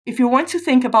If you want to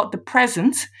think about the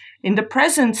present, in the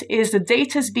present is the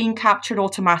data is being captured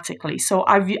automatically. So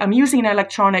I'm using an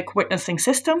electronic witnessing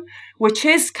system, which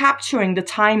is capturing the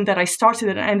time that I started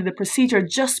and ended the procedure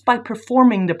just by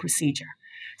performing the procedure.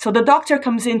 So the doctor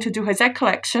comes in to do his egg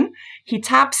collection. He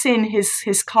taps in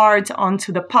his card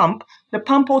onto the pump. The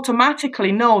pump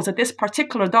automatically knows that this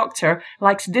particular doctor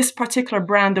likes this particular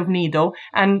brand of needle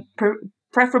and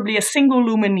preferably a single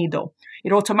lumen needle.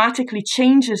 It automatically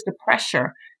changes the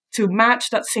pressure to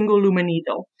match that single lumen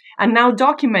needle, and now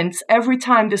documents every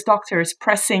time this doctor is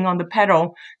pressing on the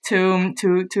pedal to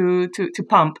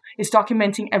pump. It's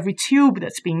documenting every tube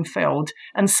that's being filled,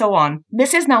 and so on.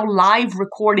 This is now live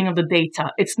recording of the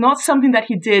data. It's not something that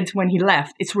he did when he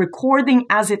left. It's recording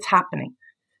as it's happening.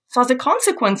 So as a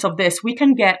consequence of this, we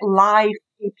can get live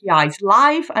KPIs,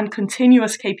 live and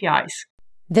continuous KPIs.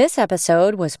 This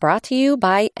episode was brought to you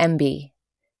by Embie.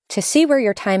 To see where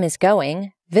your time is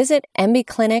going, visit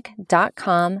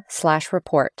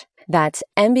embieclinic.com/report. That's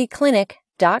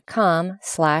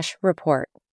embieclinic.com/report.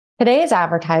 Today's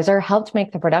advertiser helped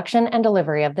make the production and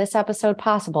delivery of this episode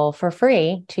possible for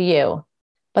free to you.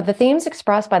 But the themes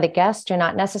expressed by the guests do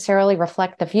not necessarily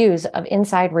reflect the views of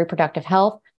Inside Reproductive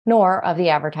Health, nor of the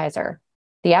advertiser.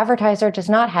 The advertiser does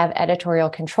not have editorial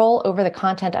control over the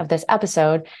content of this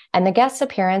episode, and the guest's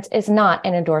appearance is not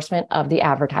an endorsement of the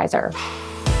advertiser.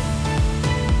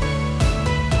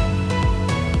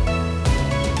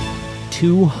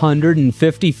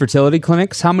 250 fertility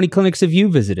clinics. How many clinics have you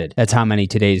visited? That's how many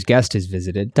today's guest has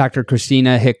visited. Dr.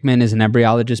 Cristina Hickman is an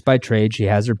embryologist by trade. She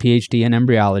has her PhD in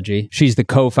embryology. She's the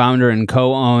co-founder and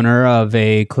co-owner of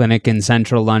a clinic in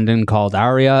central London called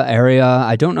REI.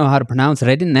 I don't know how to pronounce it.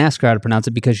 I didn't ask her how to pronounce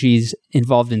it because she's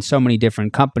involved in so many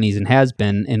different companies and has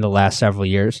been in the last several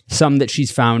years. Some that she's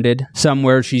founded, some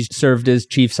where she's served as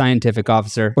chief scientific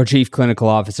officer or chief clinical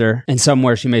officer, and some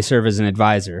where she may serve as an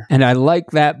advisor. And I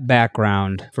like that background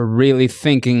for really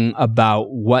thinking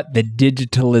about what the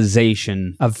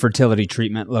digitalization of fertility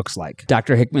treatment looks like.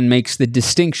 Dr. Hickman makes the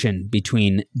distinction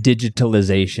between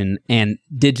digitalization and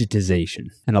digitization.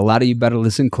 And a lot of you better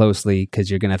listen closely because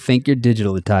you're going to think you're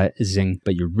digitalizing,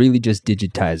 but you're really just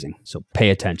digitizing. So pay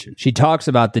attention. She talks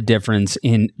about the difference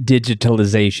in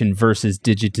digitalization versus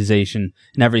digitization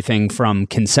and everything from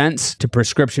consents to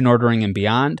prescription ordering and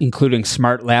beyond, including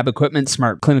smart lab equipment,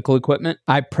 smart clinical equipment.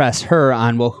 I press her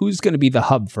on, well, who's going to be the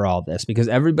hub for all this? Because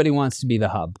everybody wants to be the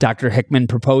hub. Dr. Hickman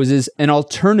proposes an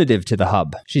alternative to the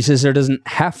hub. She says there doesn't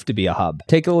have to be a hub.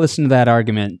 Take a listen to that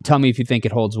argument. Tell me if you think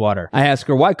it holds water. I ask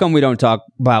her, why come we don't talk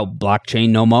about blockchain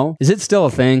no more? Is it still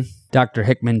a thing? Dr.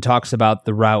 Hickman talks about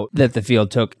the route that the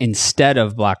field took instead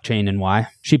of blockchain and why.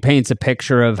 She paints a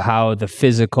picture of how the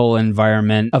physical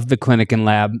environment of the clinic and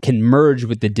lab can merge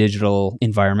with the digital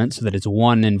environment so that it's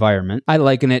one environment. I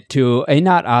liken it to a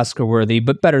not Oscar-worthy,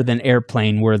 but better than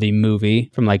airplane-worthy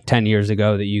movie from like 10 years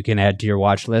ago that you can add to your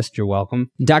watch list. You're welcome.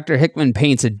 Dr. Hickman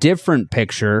paints a different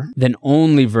picture than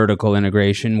only vertical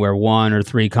integration where one or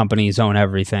three companies own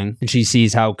everything. And she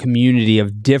sees how a community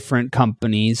of different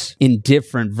companies in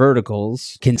different verticals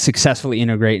can successfully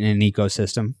integrate in an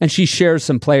ecosystem. And she shares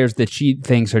some players that she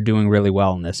thinks are doing really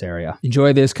well in this area.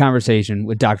 Enjoy this conversation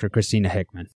with Dr. Cristina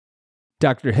Hickman.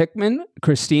 Dr. Hickman,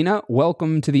 Cristina,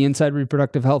 welcome to the Inside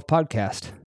Reproductive Health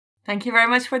podcast. Thank you very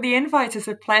much for the invite. It's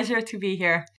a pleasure to be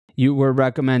here. You were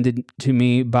recommended to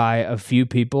me by a few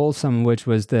people, some of which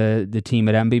was the team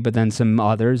at Embie, but then some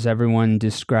others. Everyone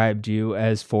described you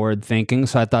as forward-thinking,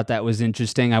 so I thought that was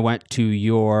interesting. I went to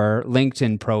your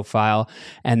LinkedIn profile,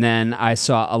 and then I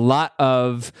saw a lot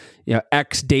of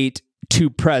X date to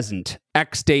present,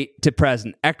 X date to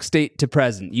present, X date to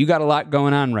present. You got a lot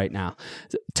going on right now.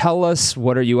 Tell us,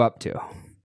 what are you up to?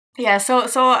 Yeah, so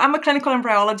I'm a clinical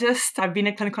embryologist. I've been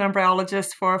a clinical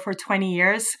embryologist for 20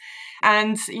 years.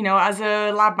 And, as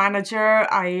a lab manager,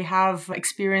 I have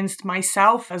experienced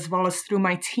myself, as well as through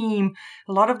my team,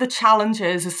 a lot of the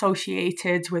challenges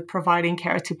associated with providing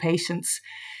care to patients.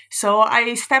 So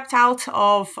I stepped out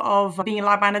of being a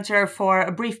lab manager for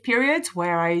a brief period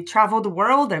where I traveled the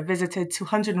world. I visited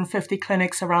 250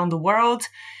 clinics around the world.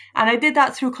 And I did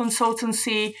that through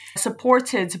consultancy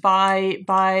supported by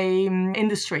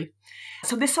industry.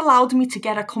 So this allowed me to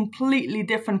get a completely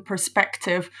different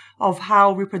perspective of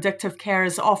how reproductive care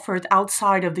is offered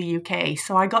outside of the UK.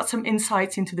 So I got some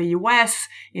insights into the US,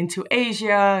 into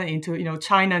Asia, into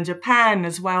China and Japan,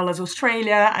 as well as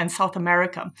Australia and South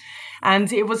America.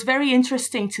 And it was very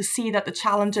interesting to see that the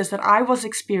challenges that I was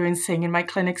experiencing in my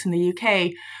clinics in the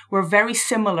UK were very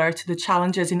similar to the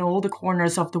challenges in all the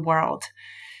corners of the world.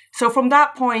 So from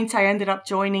that point, I ended up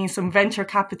joining some venture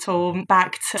capital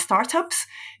backed startups.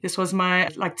 This was my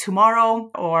Tomorrow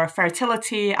or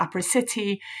Fertility,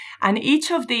 Apricity. And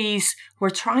each of these were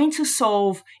trying to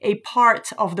solve a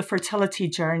part of the fertility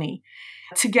journey.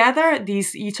 Together,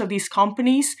 each of these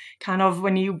companies, kind of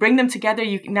when you bring them together,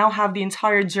 you now have the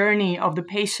entire journey of the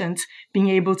patient being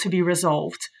able to be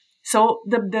resolved. So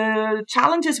the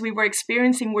challenges we were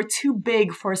experiencing were too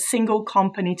big for a single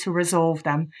company to resolve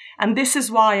them. And this is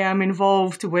why I'm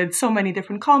involved with so many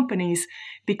different companies,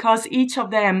 because each of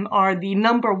them are the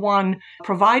number one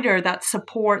provider that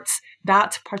supports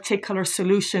that particular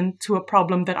solution to a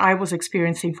problem that I was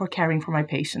experiencing for caring for my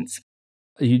patients.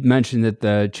 You mentioned that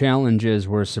the challenges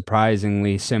were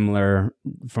surprisingly similar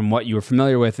from what you were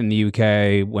familiar with in the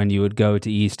UK when you would go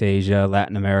to East Asia,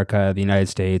 Latin America, the United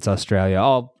States, Australia,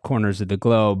 all corners of the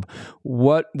globe.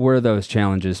 What were those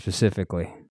challenges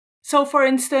specifically? So, for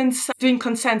instance, doing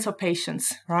consent of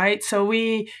patients, right? So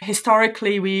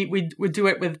historically, we do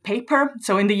it with paper.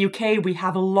 So in the UK, we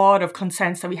have a lot of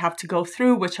consents that we have to go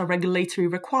through, which are regulatory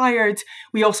required.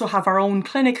 We also have our own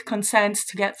clinic consents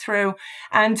to get through.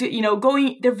 And,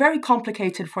 they're very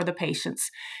complicated for the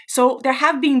patients. So there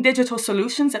have been digital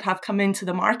solutions that have come into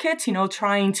the market,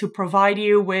 trying to provide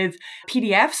you with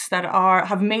PDFs that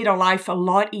have made our life a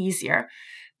lot easier.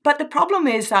 But the problem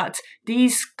is that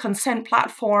these consent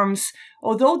platforms,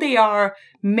 although they are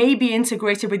maybe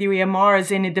integrated with your EMR,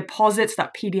 as in it deposits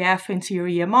that PDF into your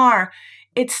EMR,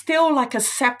 it's still like a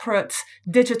separate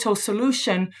digital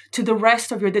solution to the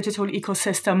rest of your digital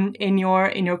ecosystem in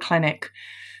your clinic.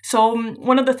 So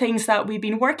one of the things that we've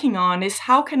been working on is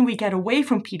how can we get away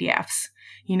from PDFs?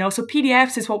 So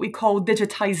PDFs is what we call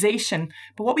digitization.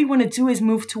 But what we want to do is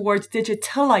move towards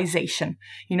digitalization.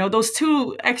 Those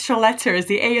two extra letters,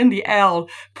 the A and the L,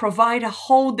 provide a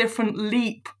whole different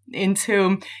leap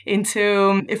into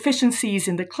efficiencies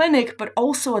in the clinic, but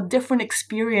also a different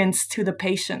experience to the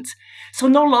patient. So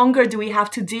no longer do we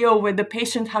have to deal with the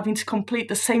patient having to complete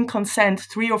the same consent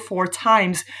 3 or 4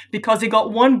 times because they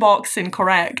got one box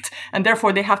incorrect, and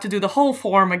therefore they have to do the whole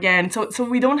form again. So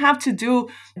we don't have to do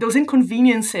those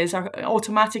inconveniences are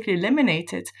automatically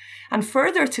eliminated. And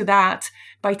further to that,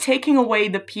 by taking away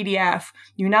the PDF,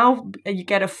 you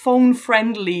get a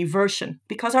phone-friendly version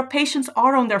because our patients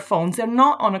are on their phones. They're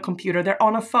not on a computer, they're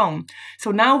on a phone. So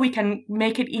now we can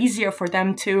make it easier for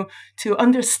them to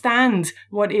understand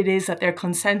what it is that they're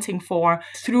consenting for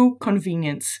through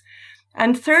convenience.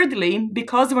 And thirdly,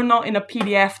 because we're not in a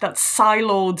PDF that's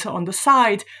siloed on the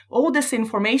side, all this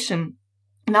information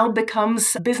now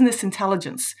becomes business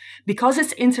intelligence. Because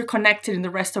it's interconnected in the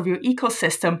rest of your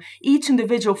ecosystem, each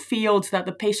individual field that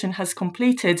the patient has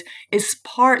completed is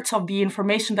part of the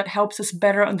information that helps us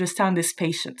better understand this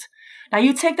patient. Now,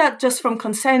 you take that just from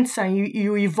consents and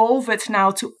you evolve it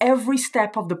now to every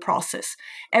step of the process.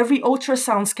 Every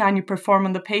ultrasound scan you perform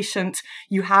on the patient,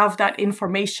 you have that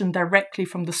information directly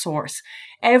from the source.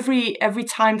 Every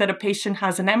time that a patient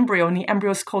has an embryo and the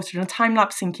embryo is cultured in a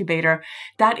time-lapse incubator,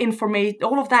 that information,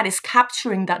 all of that is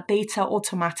capturing that data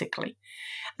automatically.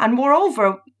 And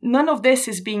moreover, none of this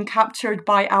is being captured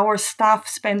by our staff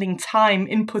spending time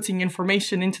inputting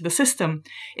information into the system.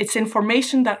 It's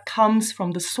information that comes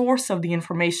from the source of the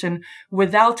information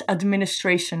without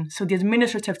administration. So the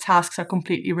administrative tasks are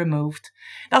completely removed.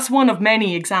 That's one of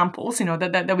many examples,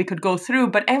 that we could go through.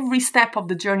 But every step of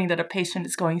the journey that a patient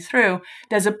is going through,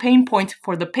 there's a pain point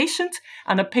for the patient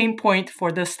and a pain point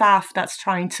for the staff that's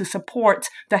trying to support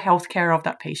the healthcare of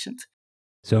that patient.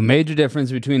 So major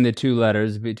difference between the two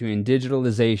letters, between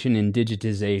digitalization and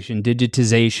digitization.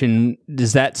 Digitization,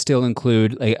 does that still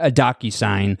include a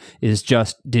DocuSign is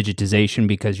just digitization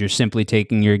because you're simply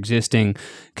taking your existing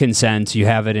consents, you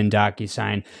have it in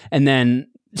DocuSign. And then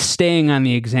staying on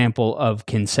the example of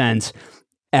consents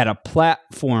at a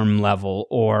platform level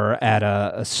or at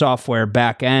a software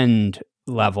back-end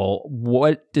level,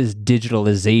 what does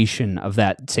digitalization of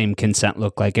that same consent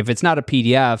look like? If it's not a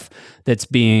PDF that's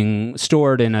being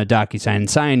stored in a DocuSign,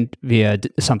 signed via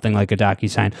something like a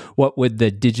DocuSign, what would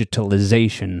the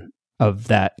digitalization of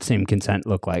that same consent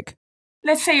look like?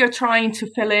 Let's say you're trying to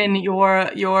fill in your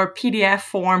PDF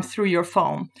form through your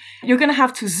phone. You're going to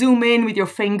have to zoom in with your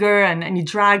finger and you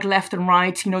drag left and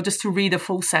right, just to read a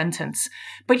full sentence.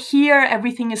 But here,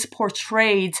 everything is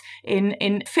portrayed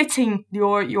in fitting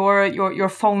your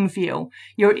phone view.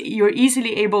 You're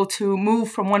easily able to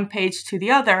move from one page to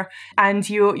the other, and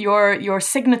your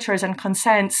signatures and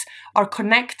consents are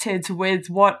connected with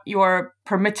what you're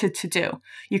permitted to do.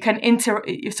 You can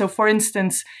so for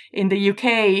instance, in the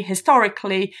UK, historically,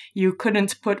 historically, you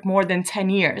couldn't put more than 10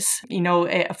 years,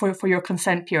 for your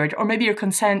consent period, or maybe your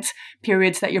consent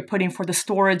periods that you're putting for the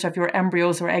storage of your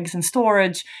embryos or eggs in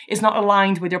storage is not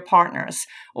aligned with your partners,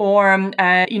 or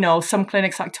some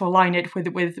clinics like to align it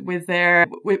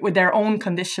with their own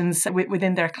conditions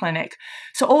within their clinic.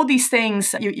 So all these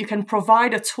things, you can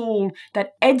provide a tool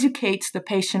that educates the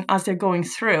patient as they're going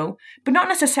through, but not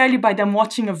necessarily by them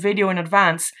watching a video in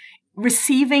advance,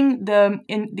 receiving the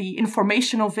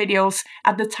informational videos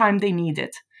at the time they need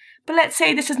it. But let's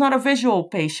say this is not a visual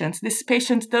patient. This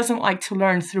patient doesn't like to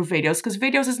learn through videos because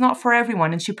videos is not for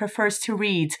everyone and she prefers to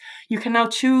read. You can now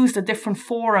choose the different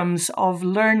forums of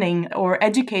learning or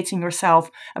educating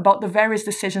yourself about the various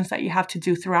decisions that you have to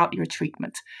do throughout your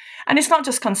treatment. And it's not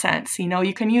just consents.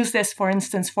 You can use this, for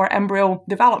instance, for embryo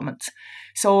development.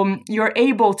 So you're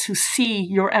able to see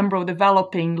your embryo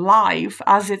developing live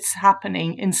as it's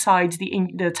happening inside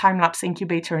the time-lapse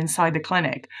incubator inside the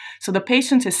clinic. So the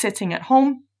patient is sitting at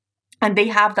home, and they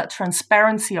have that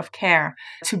transparency of care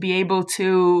to be able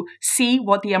to see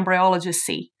what the embryologist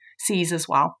sees as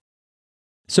well.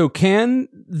 So can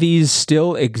these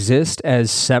still exist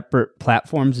as separate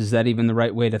platforms? Is that even the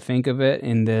right way to think of it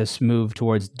in this move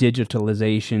towards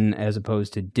digitalization as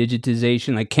opposed to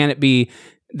digitization? Like, can it be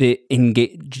an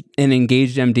engaged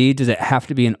MD? Does it have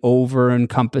to be an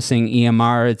over-encompassing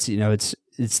EMR?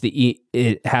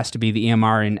 It has to be the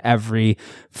EMR in every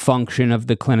function of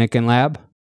the clinic and lab?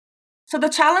 So the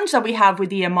challenge that we have with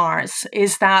EMRs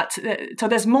is that, so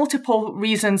there's multiple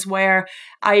reasons where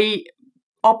I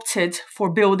opted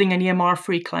for building an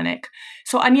EMR-free clinic.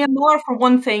 So an EMR, for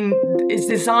one thing, is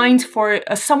designed for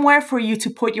somewhere for you to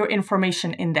put your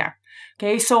information in there.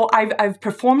 Okay, so I've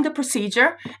performed the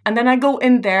procedure, and then I go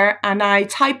in there and I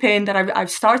type in that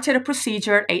I've started a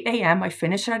procedure at 8 a.m. I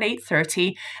finished it at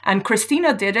 8:30, and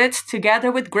Cristina did it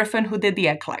together with Griffin, who did the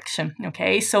egg collection.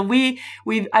 Okay, so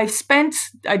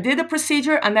I did a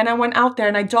procedure, and then I went out there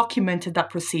and I documented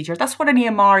that procedure. That's what an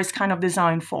EMR is kind of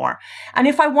designed for. And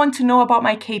if I want to know about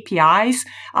my KPIs,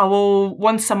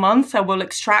 once a month, I will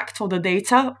extract all the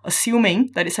data, assuming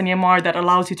that it's an EMR that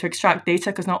allows you to extract data,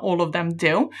 because not all of them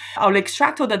do. I'll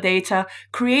extract all the data,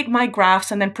 create my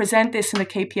graphs, and then present this in a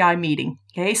KPI meeting.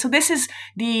 Okay, so this is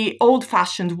the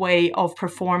old-fashioned way of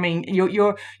performing.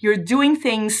 You're doing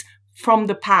things from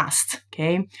the past.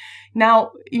 Okay,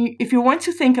 now if you want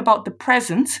to think about the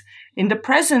present, in the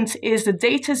present is the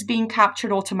data is being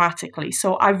captured automatically.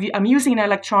 So I'm using an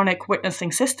electronic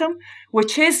witnessing system,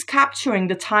 which is capturing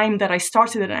the time that I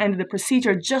started and ended the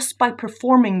procedure just by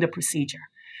performing the procedure.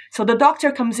 So the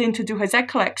doctor comes in to do his egg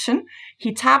collection.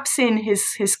 He taps in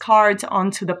his card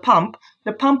onto the pump.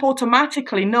 The pump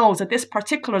automatically knows that this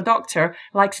particular doctor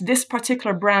likes this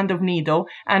particular brand of needle,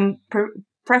 and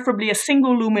preferably a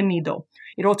single lumen needle.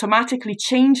 It automatically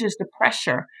changes the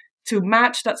pressure to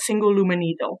match that single lumen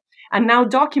needle, and now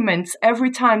documents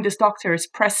every time this doctor is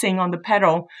pressing on the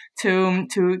pedal to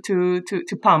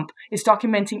pump. It's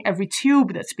documenting every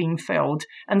tube that's being filled,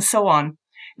 and so on.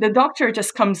 The doctor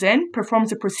just comes in, performs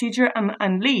the procedure,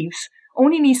 and leaves.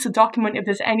 Only needs to document if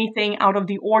there's anything out of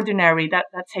the ordinary that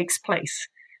takes place.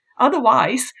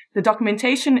 Otherwise, the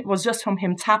documentation was just from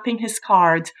him tapping his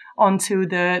card onto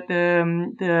the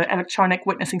electronic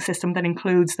witnessing system that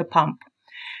includes the pump.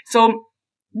 So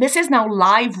this is now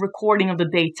live recording of the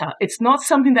data. It's not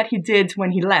something that he did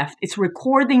when he left. It's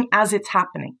recording as it's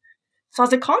happening. So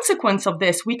as a consequence of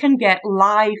this, we can get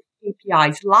live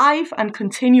KPIs, live and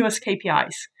continuous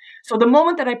KPIs. So the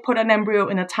moment that I put an embryo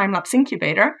in a time-lapse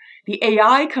incubator, the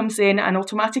AI comes in and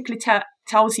automatically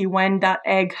tells you when that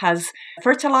egg has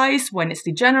fertilized, when it's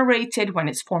degenerated, when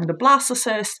it's formed a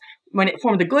blastocyst, when it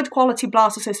formed a good quality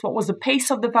blastocyst, what was the pace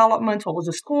of development, what was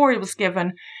the score it was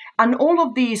given. And all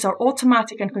of these are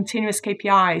automatic and continuous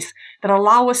KPIs that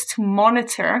allow us to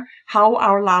monitor how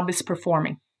our lab is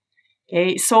performing.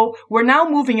 Okay, so we're now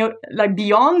moving out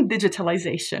beyond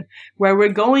digitalization, where we're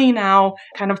going now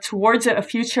kind of towards a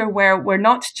future where we're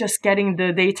not just getting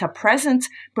the data present,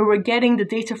 but we're getting the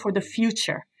data for the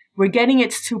future. We're getting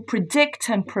it to predict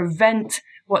and prevent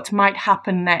what might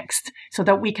happen next, so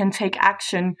that we can take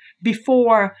action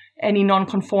before any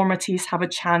non-conformities have a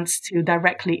chance to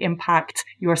directly impact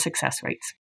your success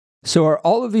rates. So are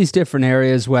all of these different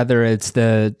areas, whether it's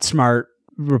the smart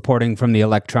reporting from the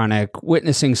electronic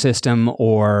witnessing system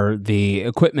or the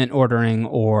equipment ordering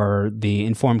or the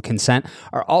informed consent,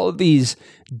 are all of these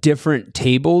different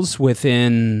tables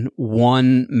within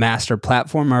one master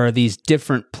platform, or are these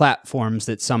different platforms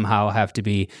that somehow have to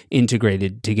be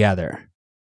integrated together?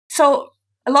 So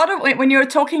A lot of when you're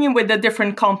talking with the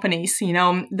different companies,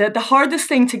 the hardest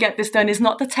thing to get this done is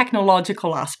not the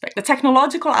technological aspect. The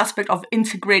technological aspect of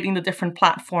integrating the different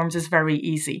platforms is very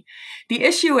easy. The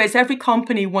issue is every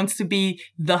company wants to be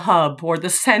the hub or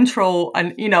the central,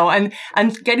 and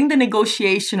getting the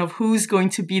negotiation of who's going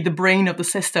to be the brain of the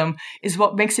system is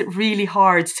what makes it really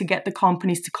hard to get the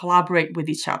companies to collaborate with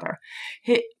each other.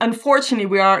 Unfortunately,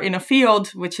 we are in a field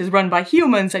which is run by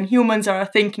humans, and humans are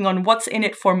thinking on what's in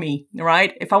it for me,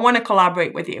 right? If I want to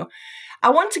collaborate with you, I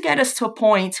want to get us to a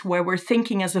point where we're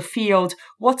thinking as a field,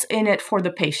 what's in it for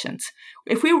the patient?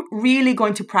 If we're really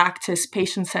going to practice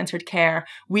patient-centered care,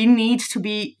 we need to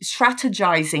be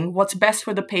strategizing what's best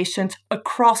for the patient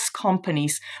across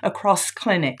companies, across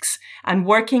clinics, and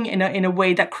working in a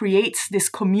way that creates this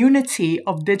community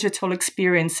of digital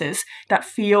experiences that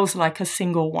feels like a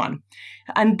single one.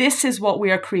 And this is what we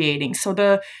are creating. So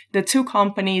the two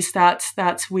companies that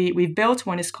we've built,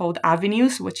 one is called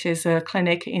Avenues, which is a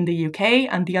clinic in the UK,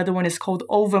 and the other one is called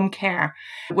Ovum Care,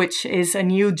 which is a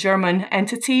new German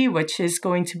entity, which is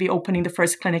going to be opening the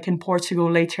first clinic in Portugal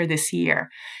later this year.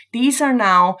 These are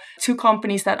now two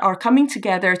companies that are coming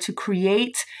together to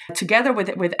create, together with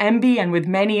Embie and with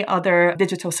many other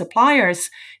digital suppliers,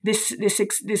 this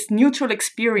neutral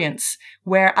experience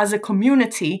where as a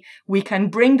community, we can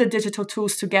bring the digital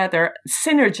tools together,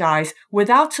 synergize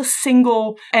without a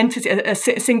single entity, a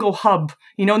single hub.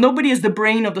 Nobody is the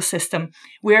brain of the system.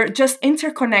 We're just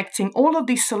interconnecting all of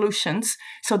these solutions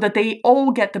so that they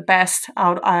all get the best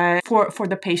out for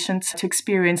the patient to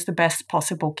experience the best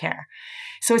possible care.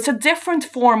 So it's a different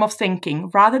form of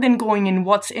thinking. Rather than going in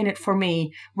what's in it for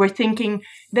me, we're thinking,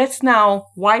 let's now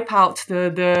wipe out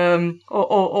the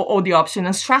option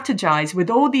and strategize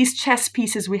with all these chess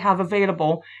pieces we have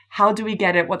available. How do we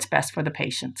get it what's best for the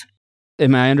patient?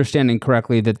 Am I understanding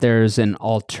correctly that there's an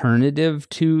alternative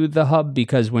to the hub?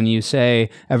 Because when you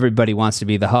say everybody wants to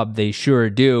be the hub, they sure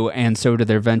do. And so do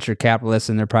their venture capitalists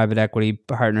and their private equity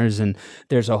partners. And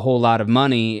there's a whole lot of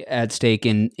money at stake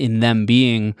in them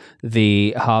being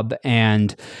the hub.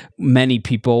 And many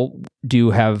people do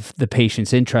have the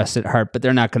patient's interest at heart, but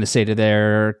they're not going to say to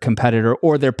their competitor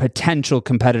or their potential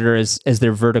competitor as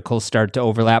their verticals start to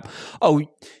overlap, oh,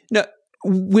 no,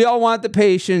 we all want the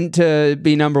patient to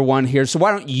be number one here, so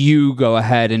why don't you go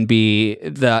ahead and be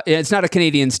it's not a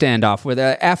Canadian standoff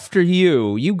where after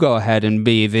you go ahead and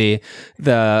be the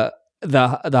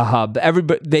hub.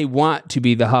 Everybody, they want to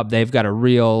be the hub. They've got a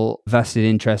real vested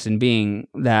interest in being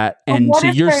that. And so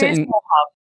you're saying,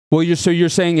 you're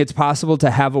saying it's possible to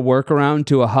have a workaround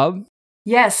to a hub?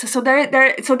 Yes, so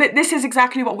this is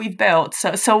exactly what we've built.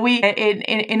 So we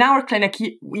in our clinic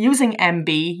using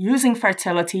Embie, using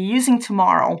Fertility, using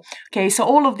Tomorrow. Okay, so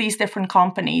all of these different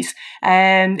companies,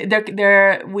 and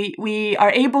we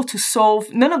are able to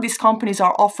solve. None of these companies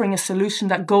are offering a solution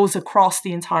that goes across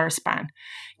the entire span.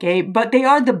 Okay, but they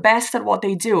are the best at what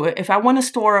they do. If I want to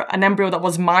store an embryo that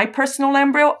was my personal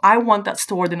embryo, I want that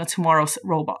stored in a Tomorrow's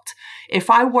robot. If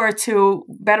I were to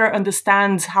better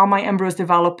understand how my embryo is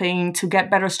developing, to get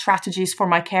better strategies for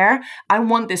my care, I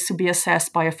want this to be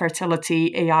assessed by a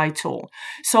fertility AI tool.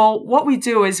 So what we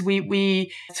do is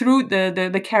we through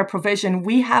the care provision,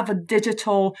 we have a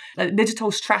digital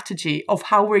strategy of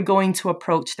how we're going to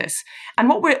approach this. And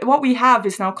what we have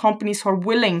is now companies who are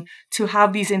willing to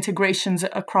have these integrations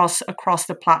across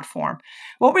the platform.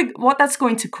 What that's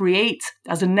going to create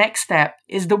as a next step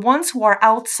is the ones who are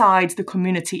outside the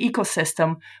community ecosystem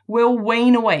will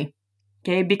wane away.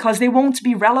 Okay, because they won't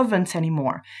be relevant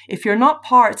anymore. If you're not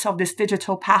part of this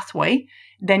digital pathway,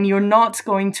 then you're not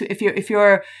going to, if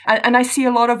you're, and I see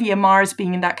a lot of EMRs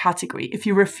being in that category. If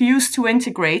you refuse to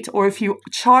integrate, or if you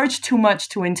charge too much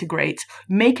to integrate,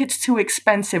 make it too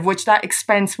expensive, which that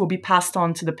expense will be passed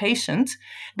on to the patient,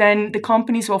 then the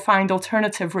companies will find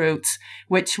alternative routes,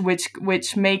 which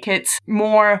make it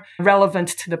more relevant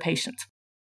to the patient.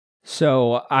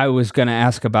 So I was going to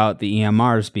ask about the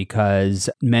EMRs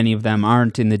because many of them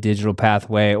aren't in the digital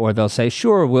pathway, or they'll say,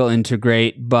 sure, we'll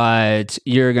integrate, but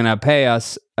you're going to pay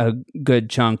us a good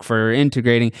chunk for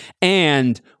integrating,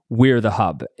 and we're the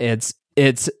hub. It's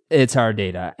our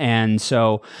data. And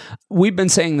so we've been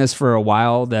saying this for a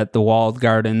while, that the walls of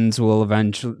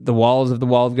the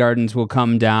walled gardens will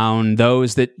come down.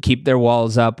 Those that keep their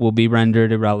walls up will be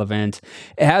rendered irrelevant.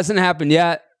 It hasn't happened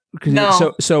yet.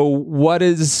 No. So what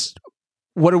is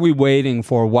what are we waiting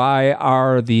for? Why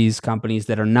are these companies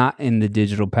that are not in the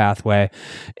digital pathway?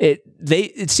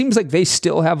 It seems like they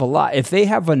still have a lot. If they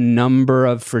have a number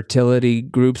of fertility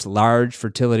groups, large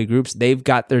fertility groups, they've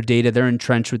got their data, they're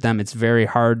entrenched with them. It's very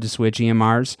hard to switch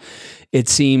EMRs. It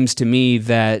seems to me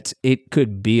that it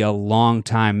could be a long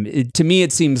time. To me,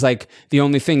 it seems like the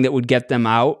only thing that would get them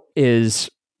out is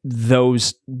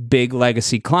those big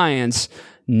legacy clients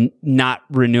not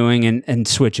renewing and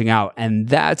switching out. And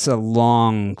that's a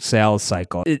long sales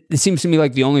cycle. It seems to me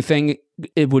like the only thing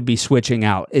it would be switching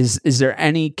out. Is there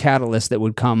any catalyst that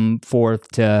would come forth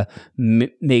to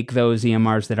make those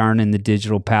EMRs that aren't in the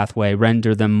digital pathway,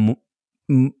 render them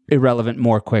irrelevant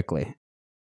more quickly?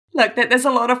 Look, there's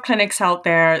a lot of clinics out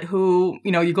there who,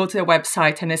 you go to their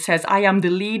website and it says, I am the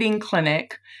leading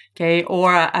clinic, okay,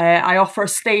 or I offer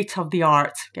state of the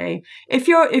art, okay. If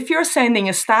you're sending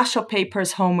a stash of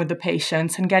papers home with the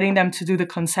patients and getting them to do the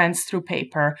consents through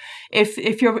paper,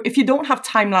 if you don't have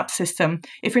time-lapse system,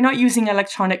 if you're not using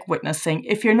electronic witnessing,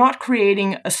 if you're not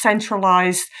creating a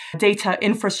centralized data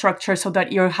infrastructure so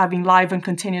that you're having live and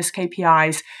continuous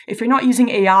KPIs, if you're not using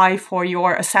AI for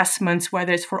your assessments,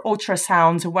 whether it's for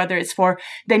ultrasounds or whether it's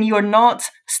then you're not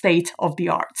state of the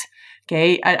art.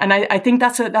 Okay. And I think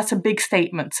that's a big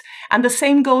statement. And the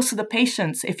same goes to the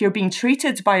patients. If you're being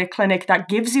treated by a clinic that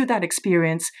gives you that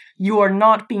experience, you are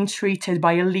not being treated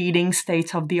by a leading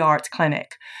state of the art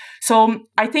clinic. So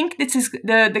I think this is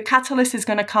the catalyst is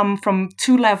going to come from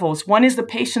two levels. One is the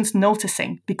patients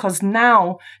noticing, because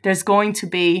now there's going to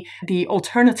be the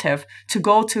alternative to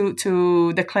go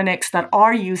to the clinics that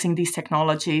are using these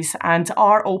technologies and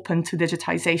are open to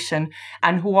digitization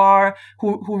and who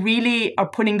really are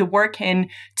putting the work in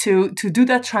to do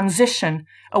that transition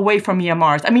away from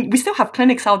EMRs. I mean, we still have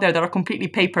clinics out there that are completely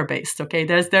paper-based, okay?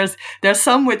 There's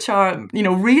some which are,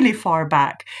 really far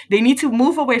back. They need to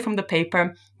move away from the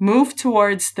paper, move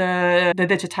towards the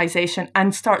digitization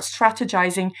and start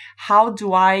strategizing. How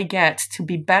do I get to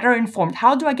be better informed?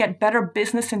 How do I get better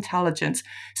business intelligence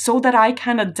so that I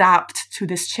can adapt to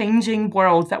this changing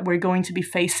world that we're going to be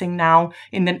facing now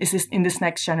in this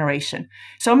next generation?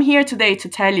 So I'm here today to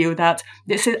tell you that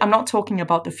I'm not talking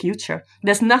about the future.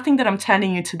 There's nothing that I'm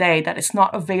telling you today that is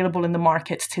not available in the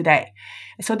markets today.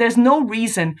 So there's no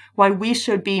reason why we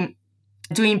should be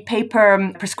doing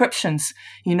paper prescriptions.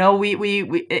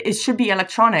 It should be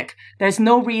electronic. There's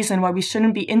no reason why we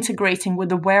shouldn't be integrating with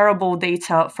the wearable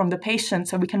data from the patient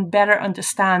so we can better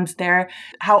understand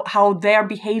how their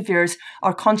behaviors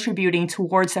are contributing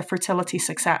towards their fertility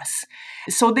success.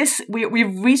 So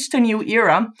we've reached a new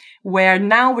era where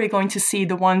now we're going to see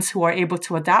the ones who are able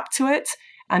to adapt to it,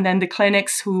 and then the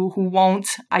clinics who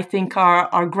won't, I think,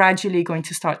 are gradually going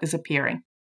to start disappearing.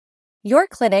 Your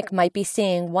clinic might be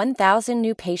seeing 1,000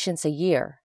 new patients a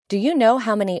year. Do you know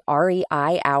how many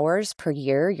REI hours per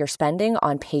year you're spending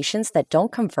on patients that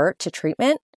don't convert to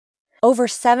treatment? Over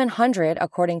 700,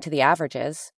 according to the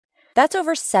averages. That's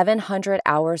over 700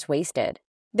 hours wasted.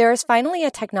 There is finally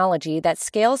a technology that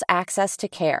scales access to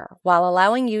care while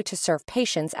allowing you to serve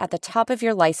patients at the top of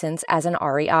your license as an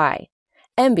REI.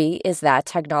 Embie is that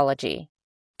technology.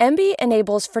 Embie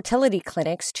enables fertility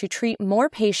clinics to treat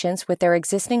more patients with their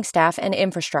existing staff and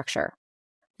infrastructure.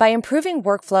 By improving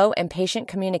workflow and patient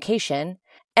communication,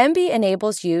 Embie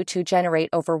enables you to generate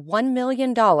over $1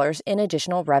 million in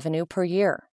additional revenue per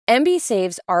year. Embie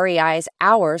saves REIs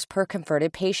hours per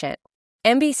converted patient.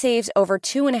 Embie saves over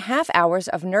 2.5 hours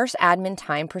of nurse admin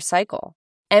time per cycle.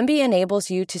 Embie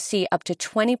enables you to see up to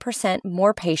 20%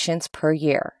 more patients per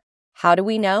year. How do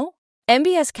we know?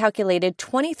 Embie has calculated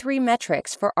 23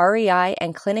 metrics for REI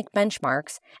and clinic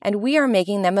benchmarks, and we are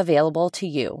making them available to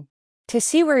you. To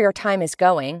see where your time is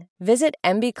going, visit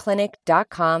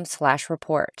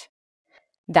embieclinic.com/report.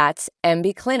 That's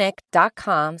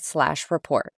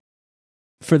embieclinic.com/report.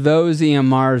 For those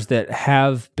EMRs that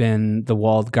have been the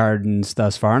walled gardens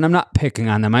thus far, and I'm not picking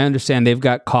on them, I understand they've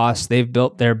got costs, they've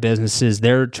built their businesses,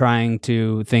 they're trying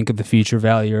to think of the future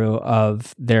value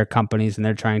of their companies, and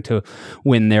they're trying to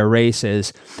win their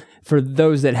races. For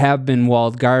those that have been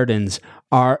walled gardens,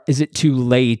 is it too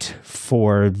late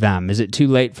for them? Is it too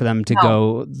late for them to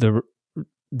go the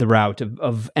route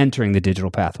of entering the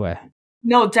digital pathway?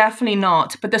 No, definitely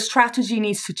not. But the strategy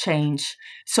needs to change.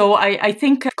 So I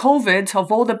think COVID,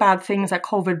 of all the bad things that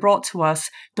COVID brought to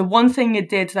us, the one thing it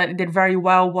did very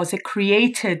well was it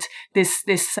created this,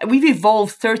 we've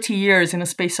evolved 30 years in a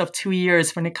space of 2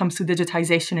 years when it comes to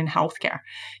digitization in healthcare.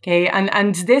 Okay.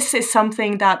 And this is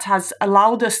something that has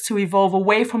allowed us to evolve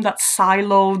away from that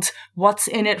siloed, what's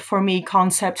in it for me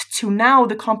concept to now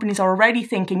the companies are already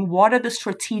thinking, what are the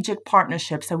strategic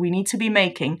partnerships that we need to be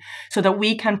making so that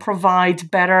we can provide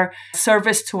provide better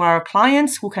service to our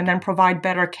clients, who can then provide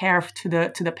better care to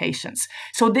the patients.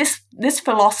 So this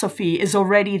philosophy is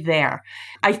already there.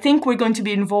 I think we're going to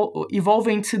be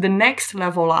evolving to the next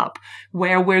level up,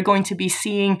 where we're going to be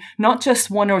seeing not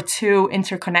just one or two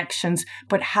interconnections,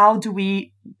 but how do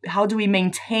we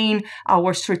maintain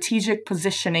our strategic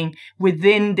positioning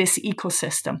within this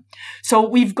ecosystem? So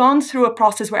we've gone through a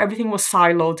process where everything was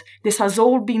siloed. This has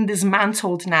all been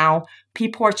dismantled now.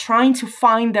 People are trying to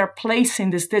find their place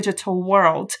in this digital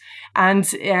world. And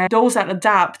those that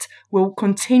adapt will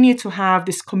continue to have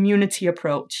this community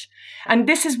approach. And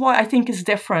this is what I think is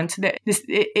different.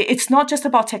 It's not just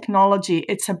about technology.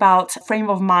 It's about frame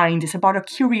of mind. It's about a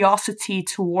curiosity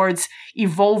towards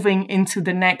evolving into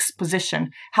the next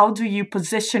position. How do you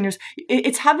position yourself?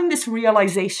 It's having this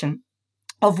realization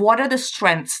of what are the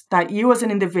strengths that you as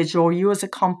an individual, you as a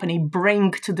company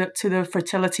bring to the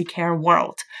fertility care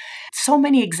world. So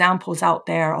many examples out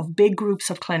there of big groups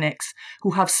of clinics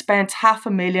who have spent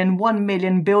 $500,000, $1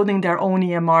 million building their own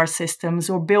EMR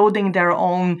systems or building their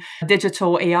own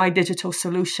AI digital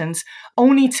solutions,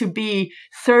 only to be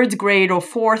third grade or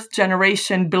fourth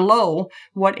generation below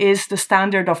what is the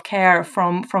standard of care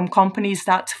from companies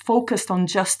that focused on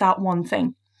just that one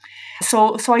thing.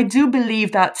 So I do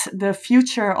believe that the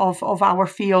future of our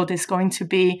field is going to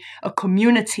be a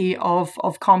community of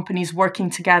companies working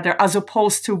together, as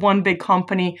opposed to one big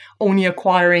company only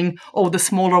acquiring all the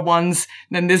smaller ones,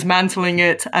 then dismantling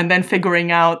it, and then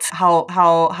figuring out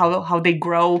how they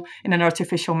grow in an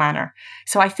artificial manner.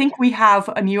 So I think we have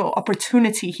a new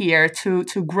opportunity here to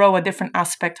grow a different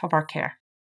aspect of our care.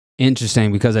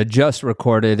 Interesting, because I just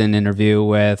recorded an interview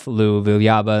with Lou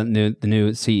Vilyaba, the new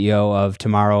CEO of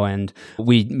Tomorrow, and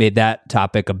we made that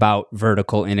topic about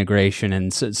vertical integration,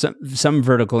 and so some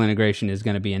vertical integration is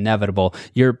going to be inevitable.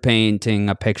 You're painting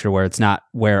a picture where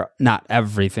not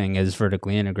everything is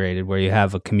vertically integrated, where you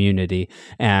have a community,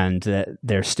 and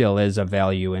there still is a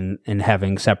value in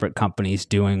having separate companies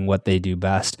doing what they do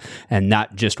best, and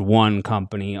not just one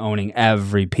company owning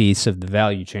every piece of the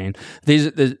value chain.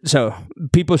 So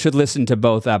people should listen to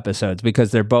both episodes,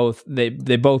 because they both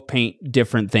paint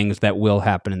different things that will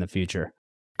happen in the future.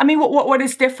 I mean, what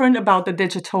is different about the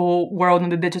digital world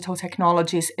and the digital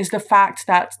technologies is the fact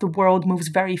that the world moves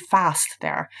very fast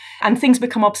there, and things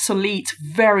become obsolete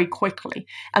very quickly.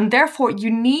 And therefore,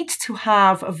 you need to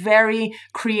have a very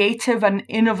creative and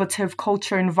innovative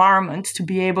culture environment to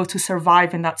be able to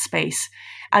survive in that space.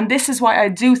 And this is why I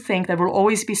do think there will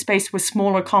always be space with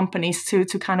smaller companies to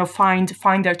kind of find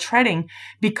their treading,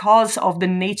 because of the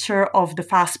nature of the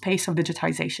fast pace of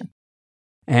digitization.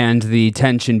 And the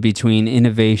tension between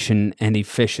innovation and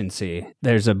efficiency.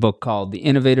 There's a book called The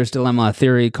Innovator's Dilemma, a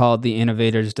theory called The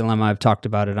Innovator's Dilemma. I've talked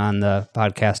about it on the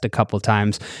podcast a couple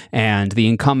times. And the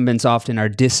incumbents often are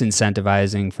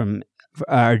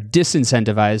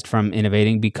disincentivized from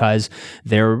innovating because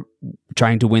they're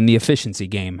trying to win the efficiency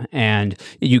game. And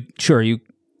a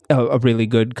really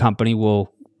good company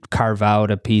will carve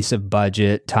out a piece of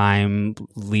budget, time,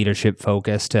 leadership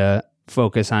focus to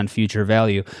focus on future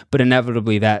value. But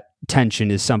inevitably that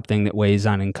tension is something that weighs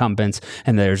on incumbents,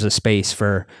 and there's a space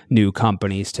for new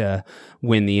companies to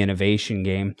win the innovation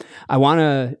game. I want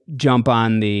to jump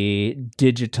on the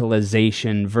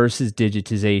digitalization versus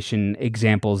digitization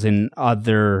examples in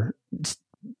other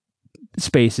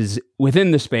spaces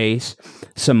within the space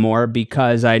some more,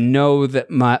 because I know that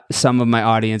some of my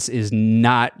audience is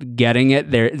not getting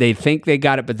it. They think they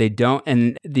got it, but they don't.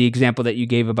 And the example that you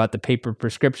gave about the paper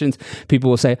prescriptions, people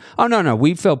will say, "Oh no,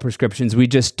 we fill prescriptions. We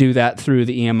just do that through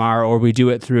the EMR, or we do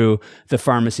it through the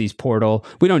pharmacy's portal.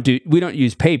 We don't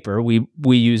use paper. We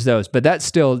use those." But that's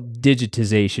still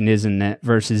digitization, isn't it?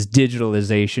 Versus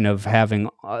digitalization of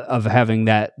having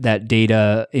that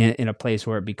data in a place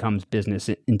where it becomes business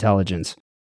intelligence.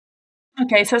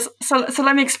 Okay, so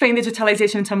let me explain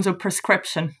digitalization in terms of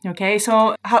prescription. Okay,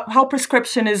 so how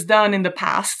prescription is done in the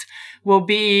past will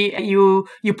be you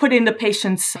put in the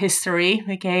patient's history,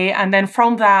 okay, and then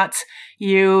from that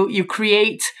you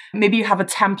create, maybe you have a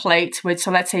template,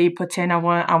 so let's say you put in, I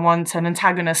want an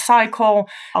antagonist cycle,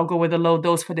 I'll go with a low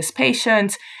dose for this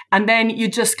patient, and then you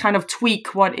just kind of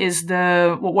tweak what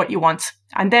you want.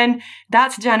 And then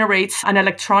that generates an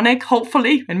electronic,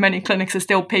 hopefully, in many clinics it's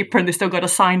still paper and they still got to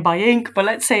sign by ink, but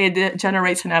let's say it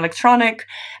generates an electronic,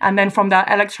 and then from that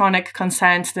electronic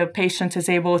consent, the patient is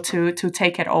able to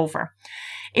take it over.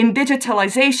 In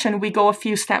digitalization, we go a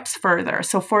few steps further.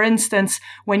 So for instance,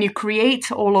 when you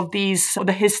create all of these,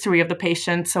 the history of the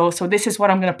patient, so this is what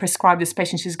I'm going to prescribe this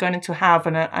patient. She's going to have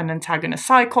an antagonist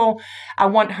cycle. I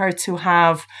want her to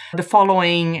have the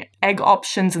following egg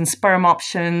options and sperm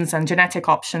options and genetic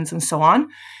options and so on.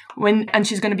 And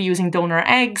she's going to be using donor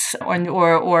eggs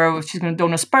or she's going to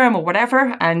donor sperm or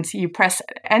whatever, and you press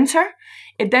enter.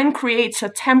 It then creates a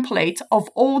template of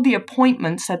all the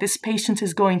appointments that this patient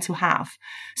is going to have.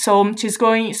 So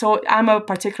I'm a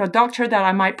particular doctor that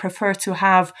I might prefer to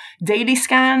have daily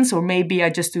scans, or maybe I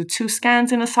just do 2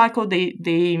 scans in a cycle.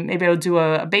 Maybe I'll do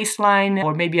a baseline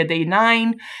or maybe a day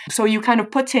 9. So you kind of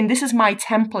put in, this is my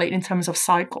template in terms of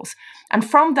cycles. And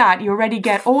from that, you already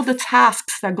get all the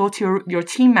tasks that go to your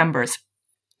team members.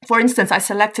 For instance, I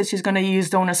selected she's going to use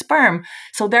donor sperm.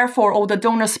 So therefore, all the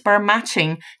donor sperm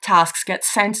matching tasks get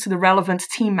sent to the relevant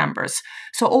team members.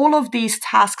 So all of these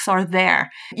tasks are there.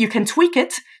 You can tweak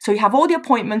it. So you have all the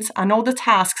appointments and all the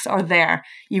tasks are there.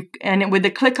 And with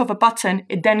the click of a button,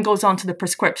 it then goes on to the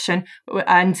prescription.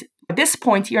 And at this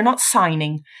point, you're not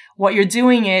signing. What you're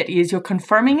doing is you're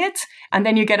confirming it, and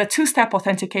then you get a 2-step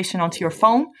authentication onto your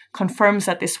phone, confirms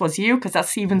that this was you, because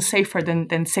that's even safer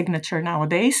than signature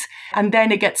nowadays. And then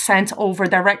it gets sent over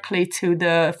directly to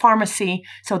the pharmacy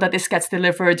so that this gets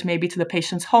delivered maybe to the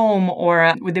patient's home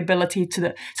or with the ability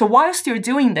to So whilst you're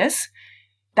doing this,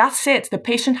 that's it. The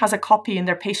patient has a copy in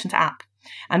their patient app,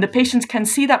 and the patient can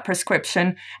see that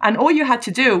prescription. And all you had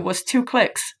to do was 2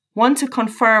 clicks. One to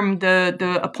confirm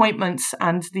the appointments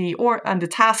and the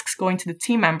tasks going to the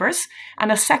team members,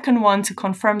 and a second one to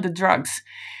confirm the drugs.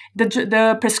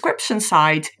 The prescription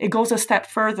side, it goes a step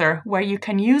further, where you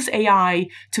can use AI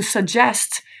to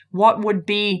suggest what would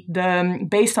be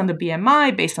based on the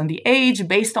BMI, based on the age,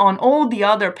 based on all the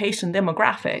other patient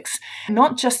demographics,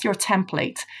 not just your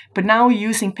template, but now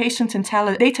using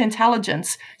data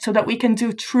intelligence so that we can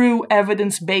do true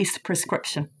evidence-based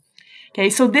prescription. Okay,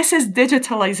 so this is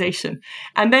digitalization.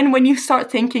 And then when you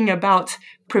start thinking about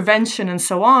prevention and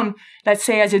so on, let's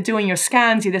say as you're doing your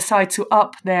scans, you decide to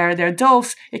up their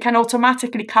dose, it can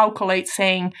automatically calculate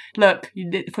saying, look,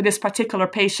 for this particular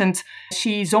patient,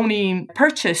 she's only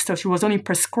purchased or she was only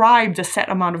prescribed a set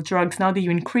amount of drugs. Now that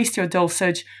you increased your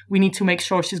dosage, we need to make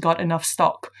sure she's got enough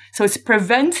stock. So it's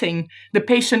preventing the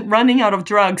patient running out of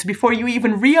drugs before you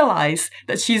even realize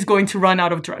that she's going to run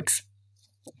out of drugs.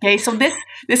 Okay, so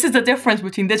this is the difference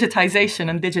between digitization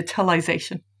and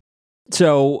digitalization.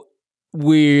 So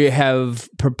we have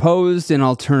proposed an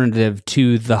alternative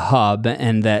to the hub,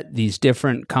 and that these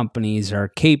different companies are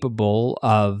capable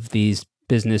of these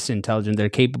business intelligence. They're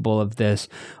capable of this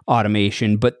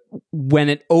automation, but when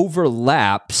it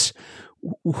overlaps,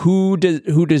 who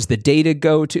does the data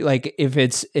go to? Like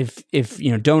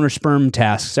if donor sperm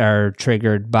tasks are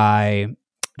triggered by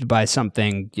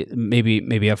something, maybe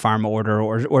a pharma order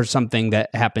or something that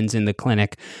happens in the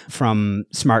clinic from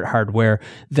smart hardware,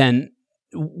 then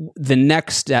the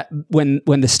next step, when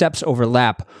the steps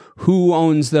overlap, who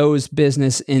owns those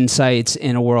business insights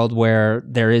in a world where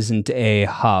there isn't a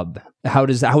hub? How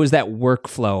is that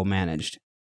workflow managed?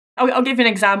 I'll give you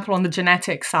an example on the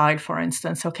genetic side, for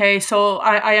instance. Okay, so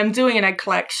I am doing an egg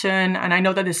collection, and I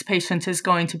know that this patient is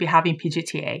going to be having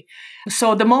PGTA.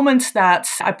 So the moment that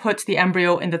I put the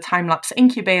embryo in the time-lapse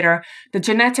incubator, the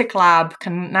genetic lab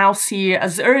can now see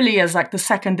as early as like the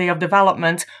 2nd day of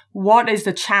development, what is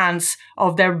the chance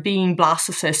of there being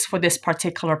blastocysts for this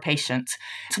particular patient.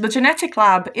 So the genetic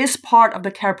lab is part of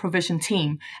the care provision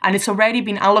team, and it's already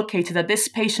been allocated that this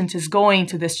patient is going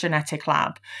to this genetic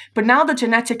lab. But now the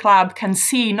genetic lab can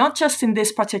see not just in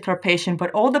this particular patient,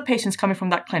 but all the patients coming from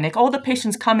that clinic, all the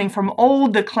patients coming from all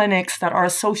the clinics that are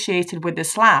associated with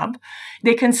this lab.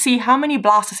 They can see how many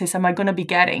blastocysts am I going to be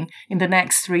getting in the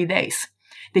next 3 days.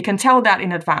 They can tell that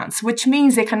in advance, which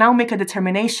means they can now make a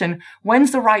determination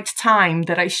when's the right time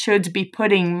that I should be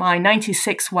putting my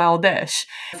 96 well dish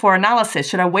for analysis.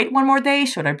 Should I wait 1 more day?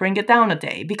 Should I bring it down a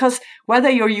day? Because whether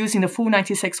you're using the full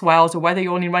 96 wells or whether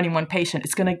you're only running 1 patient,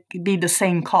 it's going to be the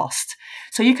same cost.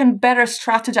 So you can better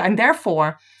strategize, and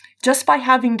therefore, just by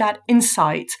having that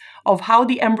insight of how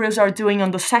the embryos are doing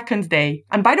on the 2nd day.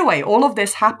 And by the way, all of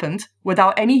this happened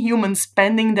without any humans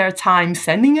spending their time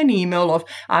sending an email of,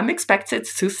 I'm expected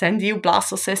to send you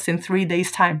blastocysts in 3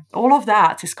 days' time. All of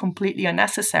that is completely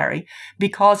unnecessary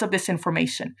because of this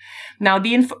information. Now,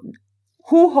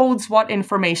 who holds what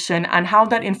information and how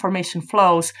that information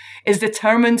flows is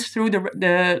determined through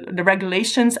the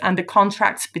regulations and the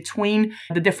contracts between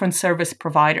the different service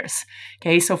providers.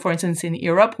 Okay, so for instance, in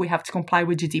Europe, we have to comply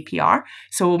with GDPR.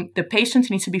 So the patient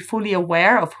needs to be fully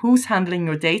aware of who's handling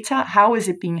your data, how is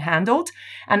it being handled.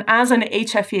 And as an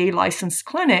HFEA licensed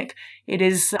clinic, it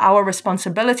is our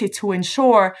responsibility to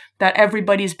ensure that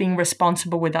everybody is being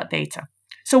responsible with that data.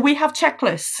 So we have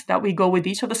checklists that we go with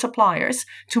each of the suppliers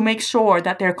to make sure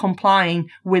that they're complying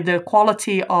with the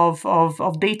quality of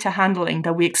data handling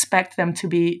that we expect them to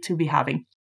be having.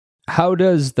 How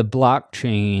does the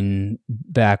blockchain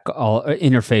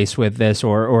interface with this,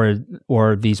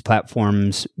 or these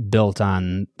platforms built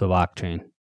on the blockchain?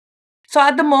 So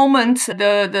at the moment,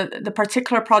 the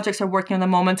particular projects I'm working on at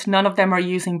the moment, none of them are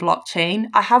using blockchain.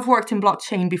 I have worked in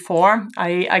blockchain before.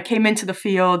 I came into the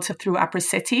field through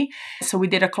Apricity. So we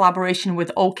did a collaboration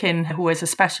with Oaken, who is a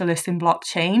specialist in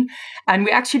blockchain. And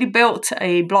we actually built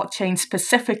a blockchain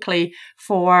specifically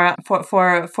for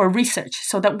research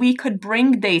so that we could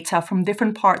bring data from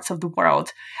different parts of the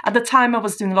world. At the time, I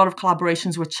was doing a lot of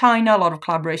collaborations with China, a lot of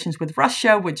collaborations with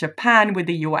Russia, with Japan, with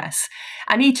the US.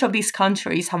 And each of these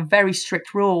countries have very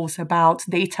strict rules about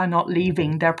data not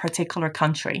leaving their particular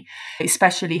country,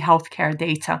 especially healthcare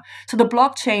data. So the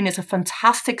blockchain is a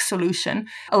fantastic solution,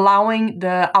 allowing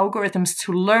the algorithms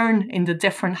to learn in the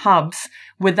different hubs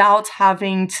without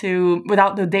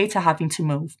the data having to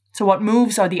move. So what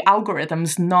moves are the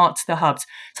algorithms, not the hubs.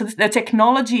 So the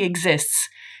technology exists.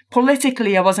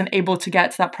 Politically, I wasn't able to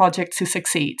get that project to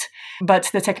succeed, but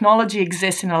the technology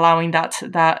exists in allowing that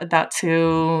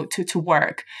to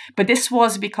work. But this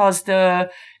was because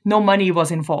no money was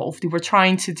involved. We were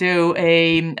trying to do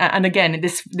and again,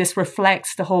 this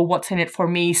reflects the whole what's in it for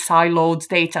me siloed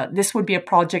data. This would be a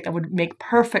project that would make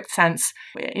perfect sense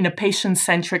in a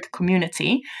patient-centric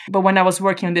community. But when I was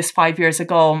working on this 5 years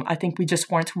ago, I think we just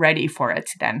weren't ready for it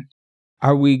then.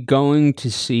 Are we going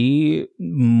to see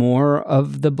more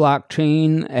of the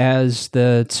blockchain as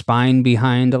the spine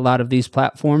behind a lot of these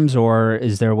platforms, or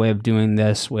is there a way of doing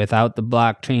this without the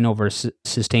blockchain over a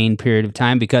sustained period of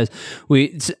time? Because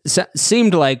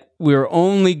seemed like we were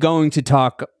only going to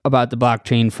talk about the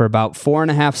blockchain for about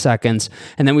 4.5 seconds,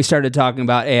 and then we started talking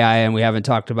about AI, and we haven't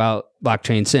talked about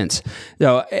blockchain since.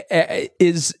 So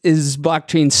is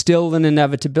blockchain still an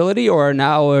inevitability, or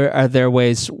now are there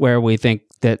ways where we think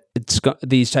that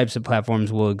these types of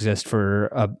platforms will exist for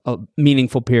a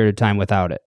meaningful period of time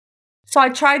without it? So I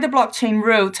tried the blockchain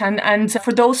route, and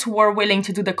for those who were willing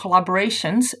to do the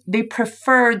collaborations, they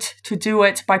preferred to do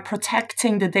it by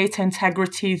protecting the data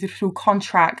integrity through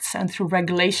contracts and through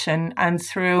regulation and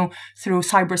through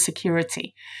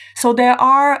cybersecurity. So there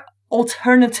are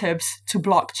alternatives to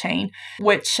blockchain,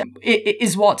 which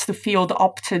is what the field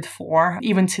opted for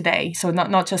even today. So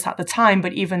not just at the time,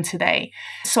 but even today.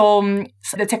 So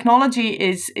the technology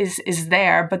is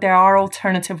there, but there are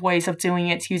alternative ways of doing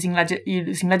it using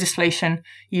legislation,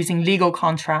 using legal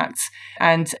contracts,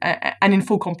 and in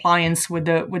full compliance with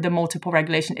the multiple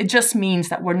regulation. It just means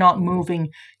that we're not moving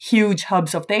huge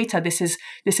hubs of data. This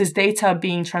is data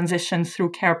being transitioned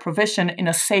through care provision in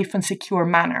a safe and secure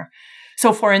manner.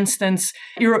 So, for instance,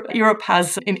 Europe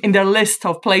has in their list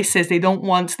of places they don't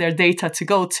want their data to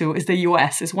go to is the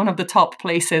US. Is one of the top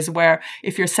places where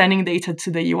if you're sending data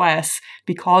to the US,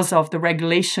 because of the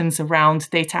regulations around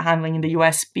data handling in the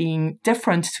US being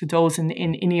different to those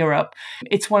in Europe,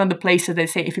 it's one of the places they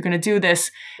say, if you're going to do this,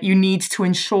 you need to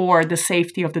ensure the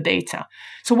safety of the data.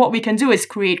 So what we can do is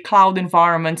create cloud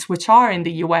environments which are in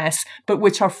the US, but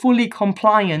which are fully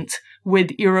compliant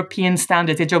with European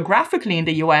standards. They're geographically in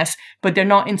the US, but they're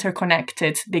not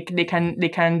interconnected. They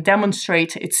can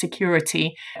demonstrate its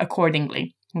security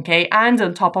accordingly. Okay. And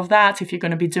on top of that, if you're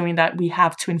going to be doing that, we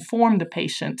have to inform the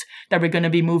patient that we're going to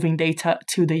be moving data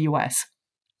to the US.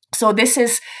 So this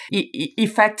is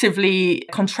effectively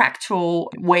contractual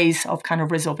ways of kind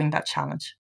of resolving that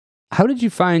challenge. How did you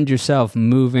find yourself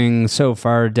moving so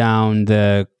far down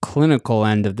the clinical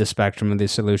end of the spectrum of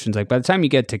these solutions? Like by the time you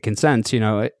get to consents,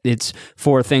 it's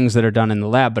for things that are done in the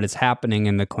lab, but it's happening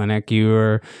in the clinic.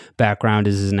 Your background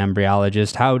is as an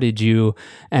embryologist. How did you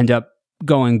end up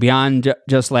going beyond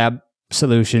just lab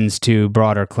solutions to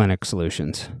broader clinic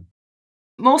solutions?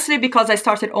 Mostly because I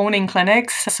started owning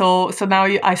clinics. So now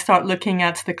I start looking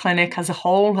at the clinic as a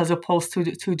whole, as opposed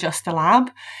to just the lab.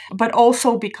 But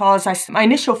also because my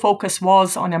initial focus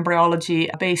was on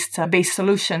embryology-based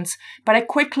solutions. But I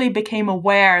quickly became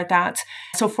aware that,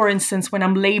 so for instance, when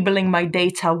I'm labeling my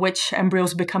data, which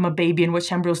embryos become a baby and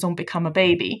which embryos don't become a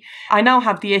baby, I now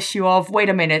have the issue of, wait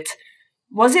a minute,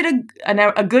 was it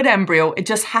a good embryo? It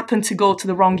just happened to go to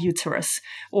the wrong uterus.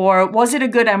 Or was it a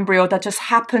good embryo that just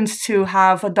happened to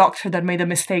have a doctor that made a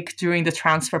mistake during the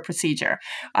transfer procedure?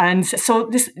 And so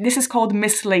this is called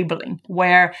mislabeling,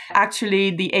 where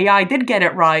actually the AI did get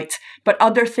it right, but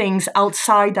other things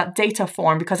outside that data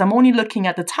form, because I'm only looking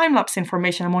at the time-lapse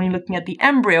information, I'm only looking at the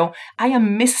embryo, I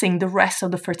am missing the rest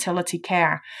of the fertility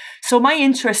care. So my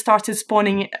interest started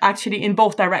spawning actually in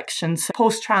both directions,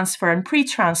 post-transfer and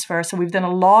pre-transfer. So we've done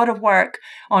done a lot of work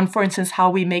on, for instance, how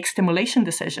we make stimulation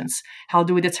decisions. How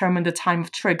do we determine the time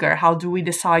of trigger? How do we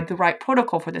decide the right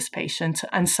protocol for this patient?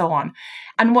 And so on.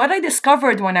 And what I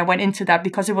discovered when I went into that,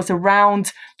 because it was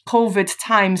around COVID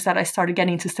times that I started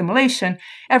getting into stimulation,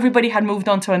 everybody had moved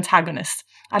on to antagonists.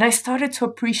 And I started to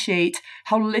appreciate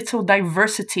how little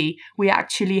diversity we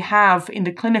actually have in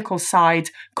the clinical side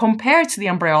compared to the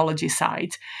embryology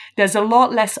side. There's a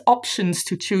lot less options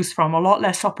to choose from, a lot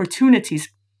less opportunities.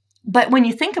 But when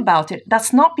you think about it,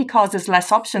 that's not because there's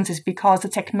less options, it's because the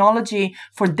technology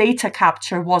for data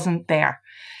capture wasn't there.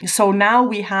 So now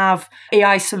we have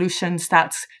AI solutions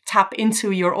that tap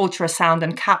into your ultrasound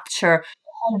and capture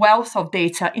a wealth of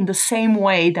data in the same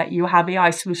way that you have AI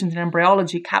solutions in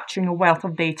embryology capturing a wealth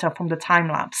of data from the time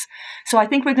lapse. So I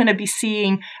think we're going to be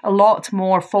seeing a lot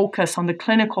more focus on the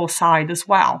clinical side as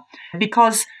well,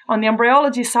 because on the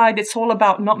embryology side, it's all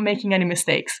about not making any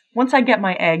mistakes. Once I get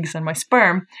my eggs and my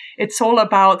sperm, it's all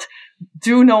about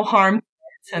do no harm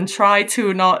and try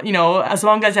to not, as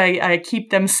long as I keep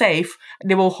them safe,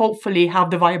 they will hopefully have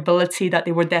the viability that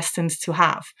they were destined to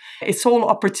have. It's all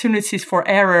opportunities for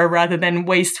error rather than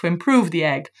ways to improve the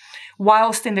egg.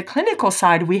 Whilst in the clinical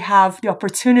side, we have the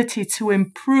opportunity to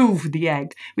improve the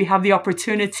egg. We have the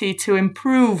opportunity to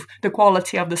improve the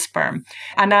quality of the sperm.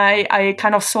 And I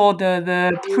kind of saw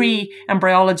the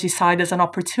pre-embryology side as an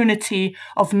opportunity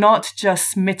of not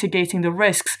just mitigating the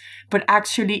risks, but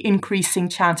actually increasing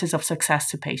chances of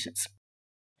success to patients.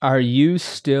 Are you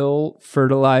still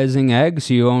fertilizing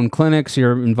eggs? You own clinics,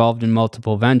 you're involved in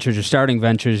multiple ventures, you're starting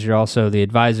ventures, you're also the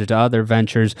advisor to other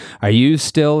ventures. Are you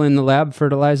still in the lab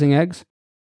fertilizing eggs?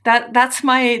 That's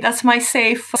my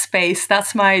safe space.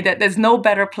 There's no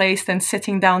better place than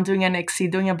sitting down, doing an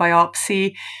ICSI, doing a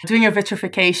biopsy, doing a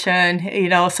vitrification,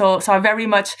 so I very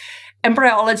much,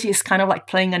 embryology is kind of like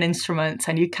playing an instrument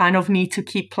and you kind of need to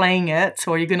keep playing it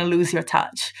or you're going to lose your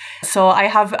touch. So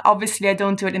obviously I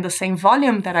don't do it in the same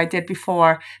volume that I did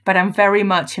before, but I'm very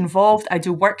much involved. I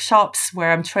do workshops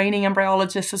where I'm training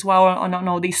embryologists as well on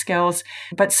all these skills,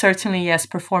 but certainly, yes,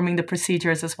 performing the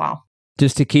procedures as well.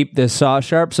 Just to keep the saw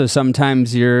sharp, so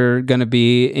sometimes you're going to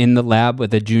be in the lab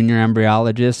with a junior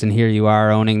embryologist, and here you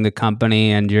are owning the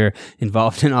company, and you're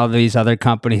involved in all these other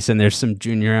companies, and there's some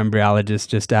junior embryologists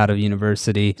just out of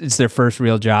university. It's their first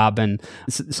real job, and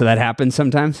so that happens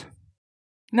sometimes?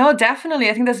 No, definitely.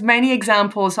 I think there's many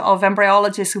examples of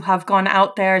embryologists who have gone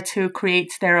out there to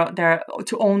create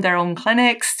to own their own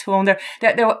clinics, to own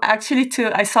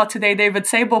I saw today David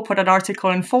Sable put an article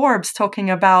in Forbes talking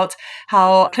about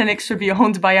how clinics should be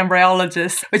owned by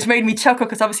embryologists, which made me chuckle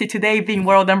because obviously today being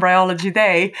World Embryology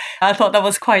Day, I thought that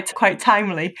was quite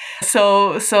timely.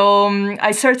 So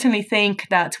I certainly think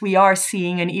that we are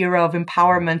seeing an era of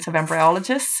empowerment of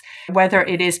embryologists, whether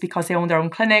it is because they own their own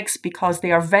clinics, because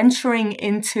they are venturing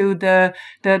into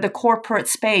the corporate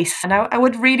space. And I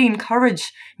would really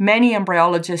encourage many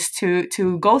embryologists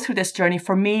to go through this journey.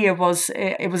 For me, it was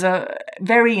a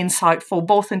very insightful,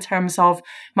 both in terms of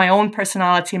my own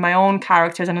personality, my own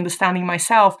characters and understanding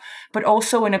myself, but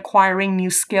also in acquiring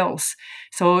new skills.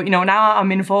 So, now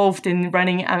I'm involved in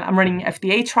running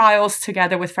FDA trials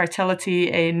together with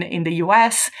fertility in the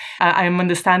US. I'm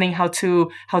understanding how to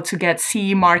get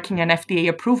CE marking and FDA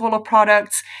approval of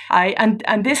products.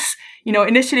 And this,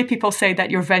 initially people say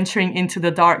that you're venturing into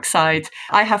the dark side.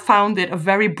 I have found it a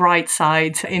very bright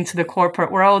side into the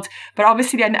corporate world, but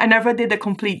obviously I never did a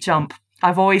complete jump.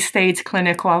 I've always stayed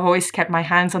clinical. I've always kept my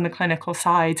hands on the clinical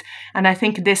side. And I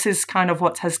think this is kind of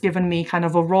what has given me kind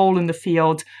of a role in the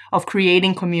field of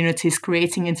creating communities,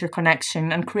 creating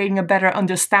interconnection, and creating a better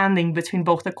understanding between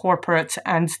both the corporate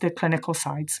and the clinical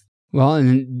sides. Well,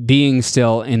 and being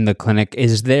still in the clinic,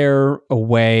 is there a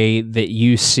way that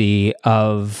you see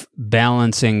of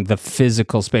balancing the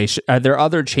physical space? Are there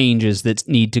other changes that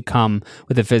need to come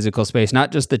with the physical space,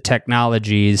 not just the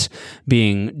technologies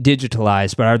being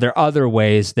digitalized, but are there other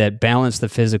ways that balance the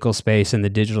physical space and the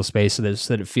digital space so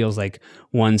that it feels like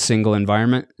one single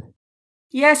environment?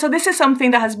 Yeah, so this is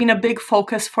something that has been a big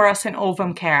focus for us in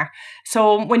Ovum Care.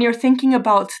 So when you're thinking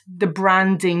about the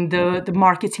branding, the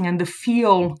marketing and the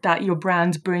feel that your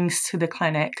brand brings to the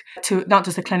clinic, to not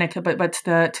just the clinic, but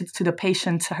to the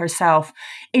patient herself,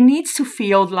 it needs to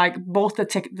feel like both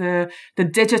the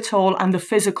digital and the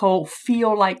physical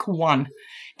feel like one.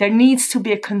 There needs to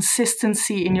be a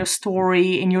consistency in your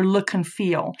story, in your look and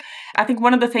feel. I think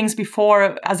one of the things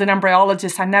before, as an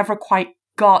embryologist, I never quite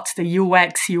got the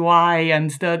UX, UI,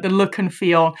 and the look and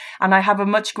feel. And I have a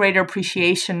much greater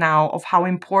appreciation now of how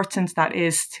important that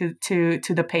is to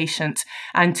the patient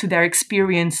and to their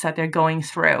experience that they're going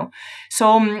through.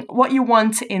 So what you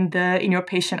want in your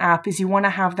patient app is you want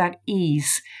to have that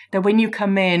ease, that when you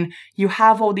come in, you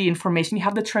have all the information, you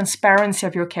have the transparency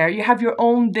of your care, you have your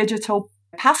own digital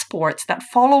passport that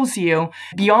follows you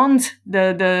beyond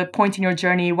the point in your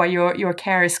journey where your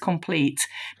care is complete.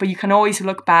 But you can always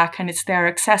look back and it's there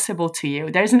accessible to you.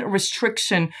 There isn't a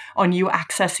restriction on you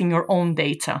accessing your own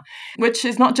data, which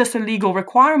is not just a legal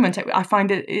requirement. I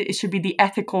find it should be the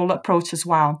ethical approach as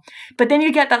well. But then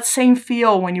you get that same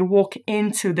feel when you walk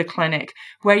into the clinic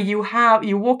where you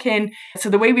walk in. So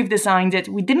the way we've designed it,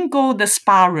 we didn't go the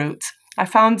spa route. I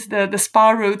found the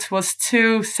spa route was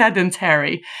too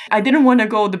sedentary. I didn't want to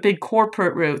go the big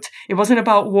corporate route. It wasn't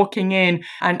about walking in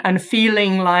and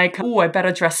feeling like, oh, I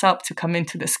better dress up to come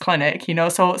into this clinic, you know.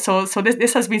 So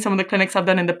this has been some of the clinics I've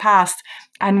done in the past.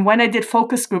 And when I did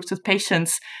focus groups with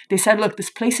patients, they said, look, this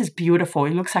place is beautiful.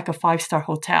 It looks like a 5-star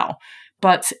hotel,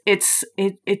 but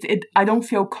I don't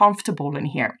feel comfortable in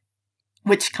here.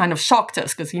 Which kind of shocked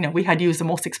us because, you know, we had used the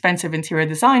most expensive interior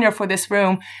designer for this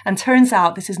room. And turns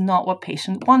out this is not what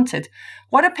patient wanted.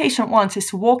 What a patient wants is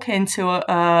to walk into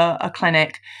a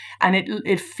clinic and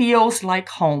it feels like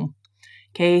home.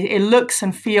 Okay, it looks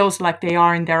and feels like they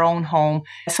are in their own home.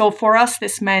 So for us,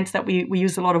 this meant that we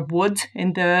use a lot of wood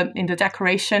in the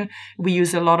decoration. We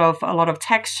use a lot of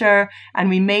texture, and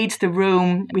we made the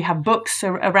room. We have books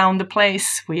around the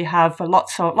place. We have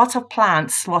lots of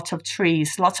plants, lots of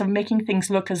trees, lots of making things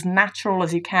look as natural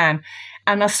as you can,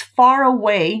 and as far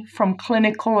away from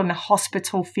clinical and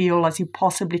hospital feel as you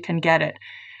possibly can get it.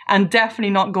 And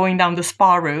definitely not going down the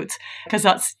spa route because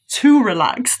that's too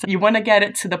relaxed. You want to get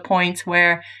it to the point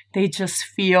where they just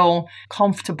feel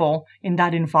comfortable in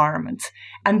that environment.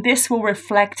 And this will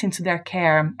reflect into their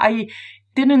care. I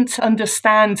didn't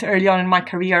understand early on in my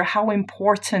career how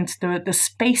important the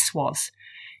space was.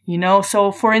 You know,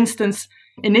 so for instance,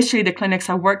 initially the clinics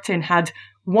I worked in had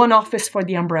one office for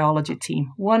the embryology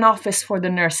team, one office for the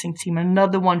nursing team,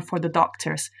 another one for the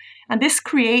doctors. And this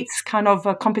creates kind of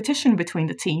a competition between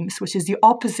the teams, which is the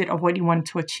opposite of what you want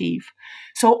to achieve.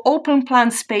 So open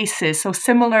plan spaces, so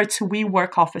similar to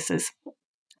WeWork offices.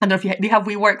 I don't know if you have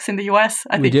WeWorks in the US.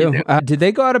 I think do. You do. Did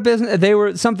they go out of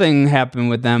business? Something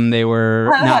happened with them. They were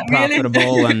not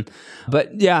profitable, really?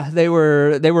 But yeah, they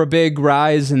were a big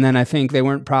rise, and then I think they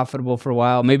weren't profitable for a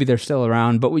while. Maybe they're still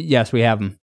around, but yes, we have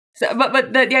them. So,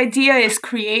 but the idea is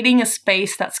creating a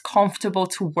space that's comfortable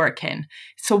to work in.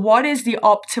 So what is the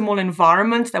optimal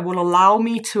environment that will allow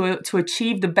me to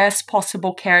achieve the best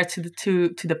possible care to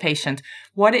the patient?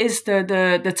 What is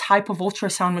the type of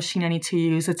ultrasound machine I need to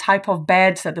use, the type of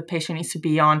bed that the patient needs to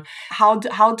be on? How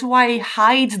do I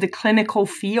hide the clinical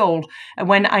feel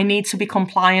when I need to be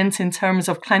compliant in terms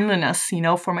of cleanliness, you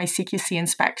know, for my CQC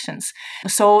inspections?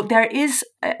 So there is,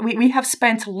 we have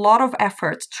spent a lot of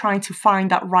effort trying to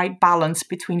find that right balance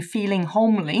between feeling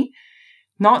homely,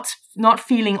 not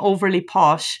feeling overly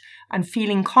posh, and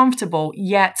feeling comfortable,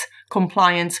 yet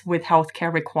compliant with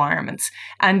healthcare requirements.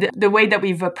 And the way that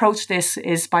we've approached this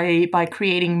is by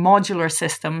creating modular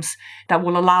systems that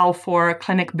will allow for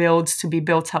clinic builds to be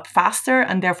built up faster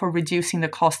and therefore reducing the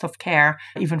cost of care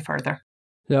even further.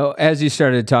 So as you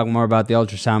started talking more about the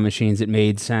ultrasound machines, it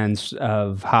made sense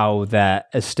of how that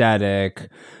aesthetic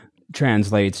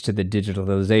translates to the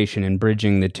digitalization and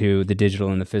bridging the two, the digital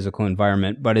and the physical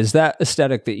environment. But is that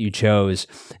aesthetic that you chose,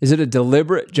 is it a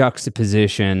deliberate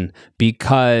juxtaposition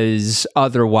because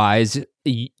otherwise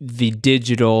the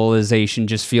digitalization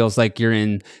just feels like you're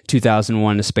in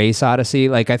 2001: A Space Odyssey?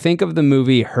 Like, I think of the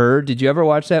movie Her. Did you ever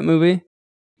watch that movie?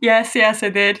 Yes, I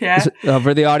did, yeah.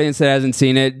 For the audience that hasn't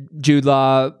seen it, Jude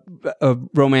Law, a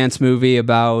romance movie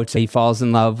about he falls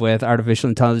in love with artificial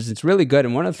intelligence. It's really good.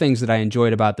 And one of the things that I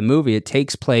enjoyed about the movie, it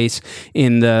takes place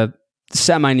in the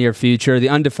semi-near future, the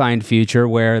undefined future,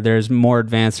 where there's more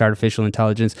advanced artificial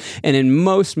intelligence. And in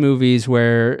most movies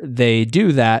where they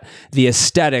do that, the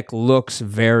aesthetic looks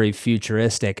very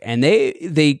futuristic. And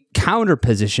they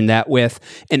counterposition that with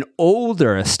an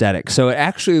older aesthetic. So it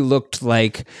actually looked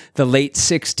like the late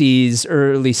 60s,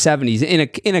 early 70s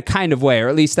in a kind of way, or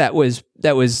at least that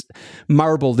was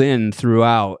marbled in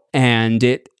throughout. And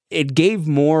it gave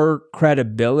more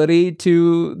credibility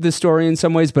to the story in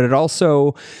some ways, but it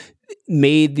also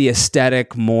made the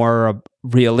aesthetic more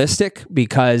realistic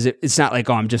because it's not like,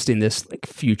 oh, I'm just in this like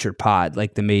future pod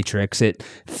like the Matrix. It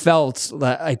felt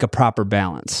like a proper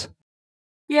balance.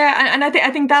 Yeah, and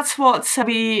I think that's what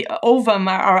we OVM,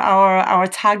 our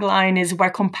tagline is, where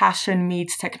compassion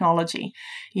meets technology,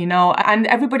 and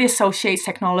everybody associates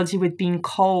technology with being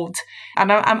cold.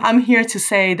 And I'm here to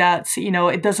say that,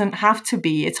 it doesn't have to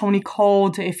be. It's only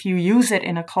cold if you use it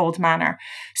in a cold manner.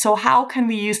 So how can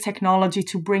we use technology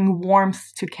to bring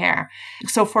warmth to care?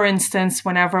 So for instance,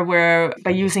 whenever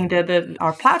by using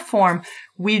our platform,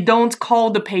 we don't call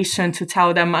the patient to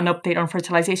tell them an update on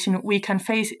fertilization. We can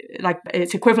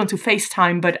it's equivalent to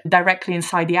FaceTime, but directly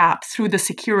inside the app through the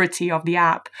security of the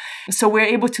app. So we're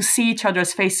able to see each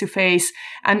other's face to face,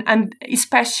 and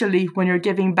especially when you're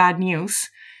giving bad news,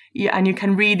 and you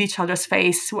can read each other's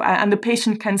face, and the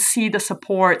patient can see the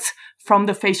support from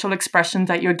the facial expression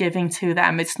that you're giving to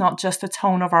them. It's not just the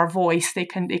tone of our voice. They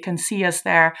can see us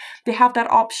there. They have that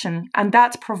option, and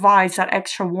that provides that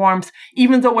extra warmth,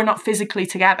 even though we're not physically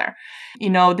together.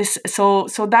 So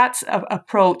that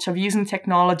approach of using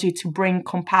technology to bring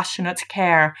compassionate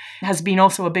care has been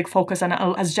also a big focus, and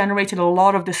has generated a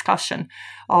lot of discussion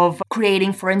of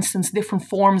creating, for instance, different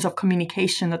forms of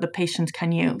communication that the patient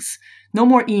can use. No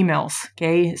more emails,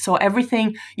 okay? So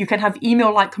everything, you can have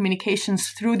email-like communications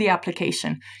through the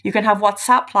application. You can have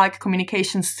WhatsApp-like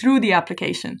communications through the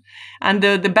application. And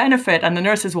the benefit, and the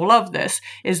nurses will love this,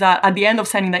 is that at the end of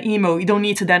sending that email, you don't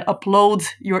need to then upload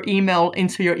your email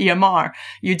into your EMR.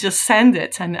 You just send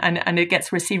it and it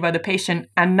gets received by the patient.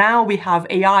 And now we have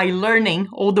AI learning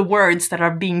all the words that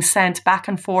are being sent back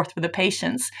and forth with the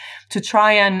patients to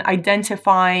try and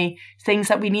identify things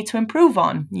that we need to improve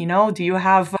on.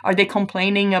 Are they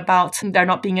complaining about there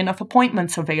not being enough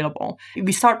appointments available?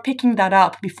 We start picking that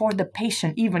up before the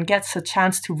patient even gets a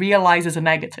chance to realize it's a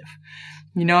negative.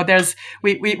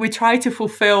 We try to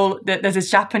fulfill, there's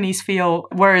this Japanese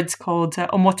words called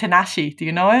omotenashi. Do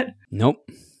you know it? Nope.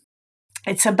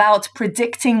 It's about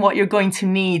predicting what you're going to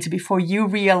need before you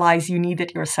realize you need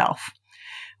it yourself.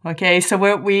 Okay, so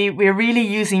we're really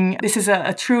using, this is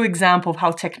a true example of how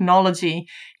technology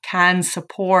can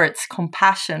support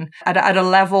compassion at a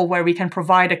level where we can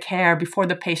provide a care before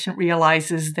the patient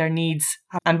realizes their needs.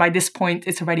 And by this point,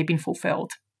 it's already been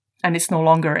fulfilled and it's no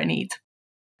longer a need.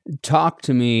 Talk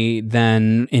to me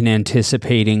then, in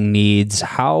anticipating needs,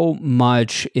 how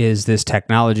much is this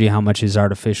technology, how much is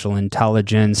artificial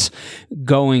intelligence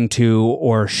going to,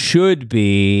 or should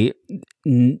be,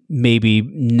 maybe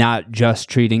not just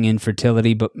treating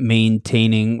infertility, but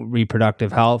maintaining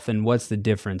reproductive health? And what's the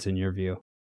difference in your view?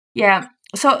 Yeah.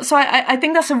 So I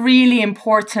think that's a really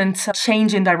important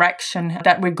change in direction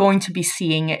that we're going to be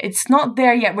seeing. It's not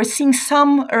there yet. We're seeing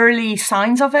some early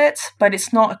signs of it, but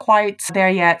it's not quite there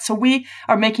yet. So we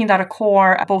are making that a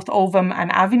core, both OVM and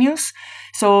avenues.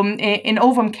 So in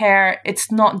OVM care,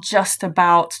 it's not just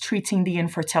about treating the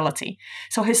infertility.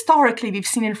 So historically, we've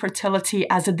seen infertility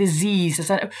as a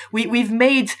disease. We've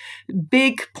made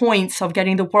big points of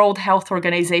getting the World Health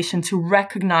Organization to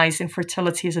recognize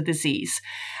infertility as a disease.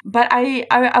 But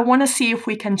I want to see if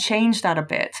we can change that a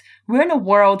bit. We're in a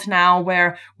world now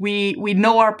where we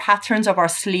know our patterns of our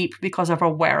sleep because of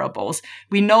our wearables.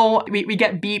 We know we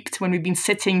get beeped when we've been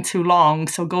sitting too long,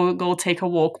 so go take a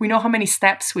walk. We know how many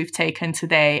steps we've taken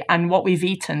today and what we've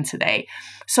eaten today.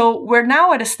 So we're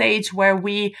now at a stage where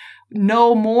we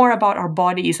know more about our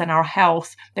bodies and our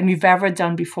health than we've ever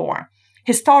done before.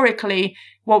 Historically,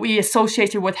 what we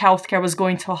associated with healthcare was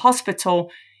going to a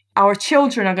hospital. Our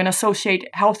children are going to associate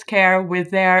healthcare with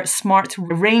their smart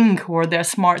ring or their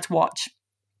smart watch.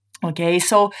 Okay,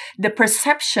 so the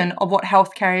perception of what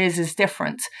healthcare is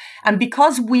different. And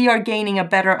because we are gaining a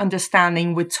better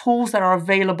understanding with tools that are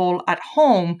available at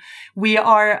home, we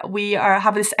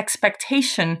have this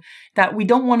expectation that we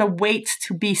don't want to wait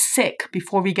to be sick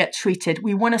before we get treated.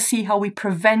 We want to see how we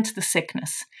prevent the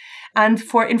sickness. And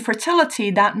for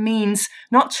infertility, that means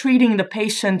not treating the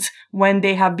patient when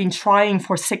they have been trying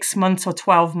for 6 months or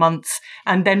 12 months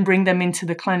and then bring them into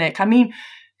the clinic. I mean,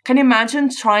 can you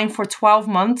imagine trying for 12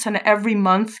 months and every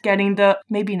month getting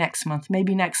maybe next month,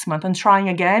 and trying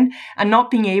again and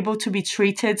not being able to be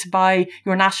treated by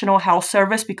your National Health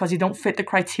Service because you don't fit the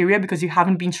criteria because you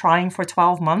haven't been trying for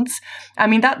 12 months? I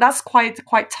mean, that's quite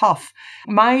tough.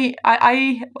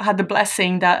 I had the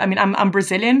blessing that, I'm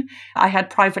Brazilian. I had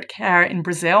private care in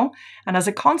Brazil. And as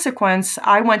a consequence,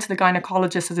 I went to the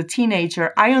gynecologist as a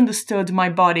teenager. I understood my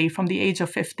body from the age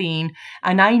of 15,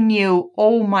 and I knew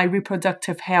all my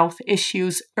reproductive health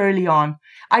issues early on.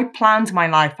 I planned my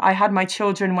life. I had my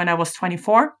children when I was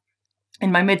 24.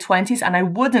 in my mid-20s, and I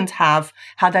wouldn't have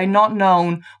had I not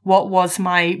known what was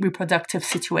my reproductive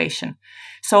situation.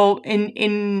 So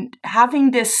in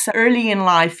having this early in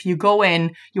life, you go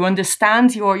in, you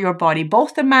understand your body,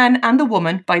 both the man and the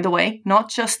woman, by the way, not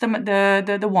just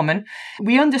the woman.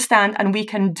 We understand and we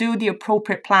can do the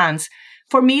appropriate plans.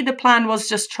 For me, the plan was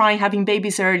just try having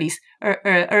babies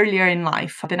earlier in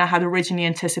life than I had originally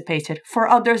anticipated. For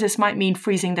others, this might mean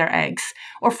freezing their eggs.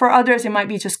 Or for others, it might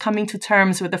be just coming to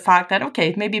terms with the fact that,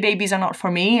 okay, maybe babies are not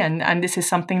for me. And this is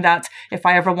something that if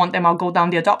I ever want them, I'll go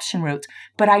down the adoption route.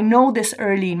 But I know this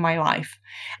early in my life.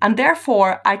 And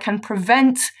therefore, I can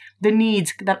prevent the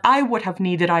need that I would have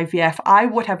needed IVF. I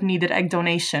would have needed egg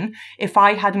donation if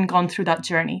I hadn't gone through that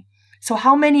journey. So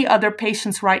how many other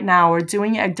patients right now are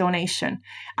doing egg donation?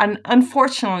 And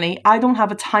unfortunately, I don't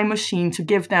have a time machine to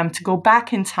give them to go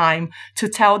back in time to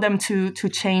tell them to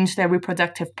change their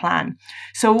reproductive plan.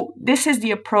 So this is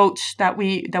the approach that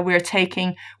we're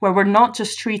taking, where we're not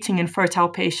just treating infertile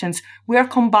patients, we are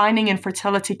combining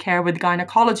infertility care with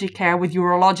gynecology care, with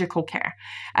urological care.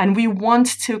 And we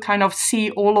want to kind of see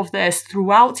all of this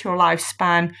throughout your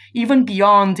lifespan, even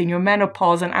beyond in your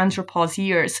menopause and andropause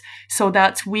years, so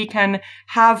that we can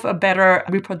have a better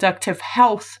reproductive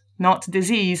health, not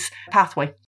disease,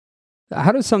 pathway.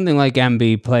 How does something like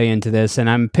Embie play into this? And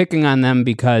I'm picking on them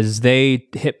because they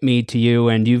hit me to you,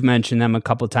 and you've mentioned them a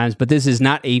couple of times, but this is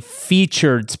not a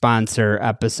featured sponsor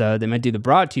episode. They might do the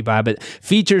brought to you by, but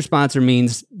featured sponsor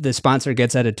means the sponsor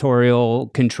gets editorial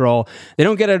control. They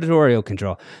don't get editorial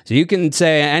control. So you can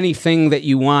say anything that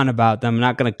you want about them. I'm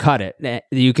not going to cut it.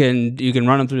 You can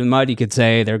run them through the mud. You could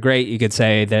say they're great. You could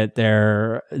say that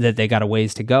they got a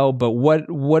ways to go. But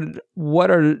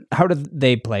how do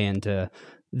they play into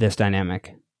this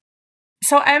dynamic?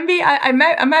 So Embie, I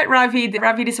met Ravi.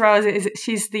 Ravi Disrael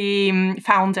she's the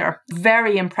founder.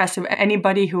 Very impressive.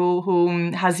 Anybody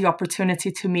who has the opportunity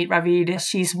to meet Ravi,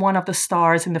 she's one of the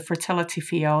stars in the fertility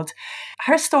field.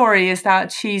 Her story is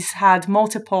that she's had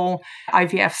multiple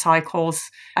IVF cycles.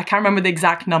 I can't remember the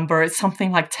exact number. It's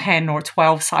something like 10 or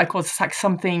 12 cycles. It's like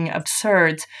something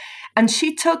absurd. And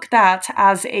she took that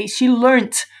she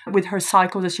learned with her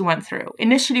cycles that she went through,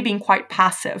 initially being quite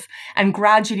passive and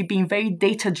gradually being very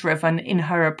data-driven in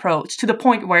her approach, to the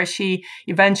point where she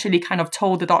eventually kind of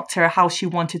told the doctor how she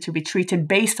wanted to be treated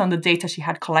based on the data she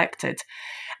had collected.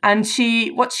 And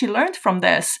what she learned from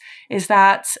this is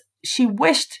that she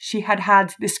wished she had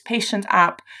had this patient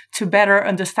app to better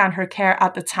understand her care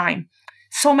at the time.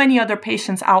 So many other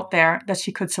patients out there that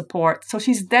she could support. So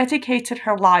she's dedicated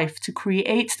her life to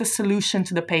create the solution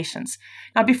to the patients.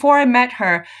 Now, before I met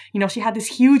her, she had this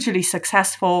hugely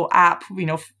successful app,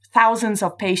 thousands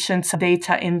of patients'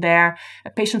 data in there.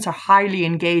 Patients are highly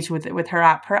engaged with her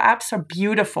app. Her apps are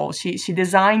beautiful. She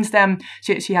designs them.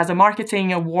 She has a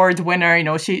marketing award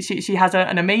winner. She has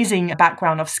an amazing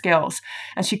background of skills.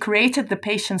 And she created the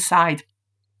patient side.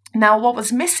 Now, what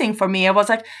was missing for me, I was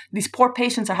like, these poor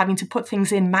patients are having to put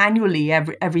things in manually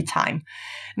every time.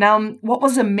 Now, what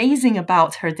was amazing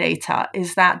about her data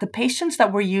is that the patients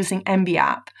that were using Embie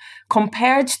app,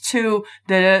 compared to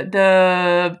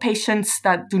the patients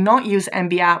that do not use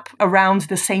Embie app around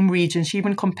the same region, she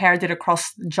even compared it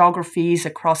across geographies,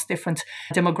 across different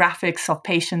demographics of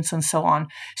patients and so on.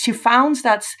 She found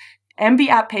that Embie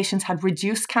app patients had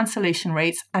reduced cancellation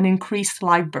rates and increased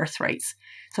live birth rates.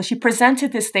 So she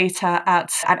presented this data at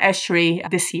REI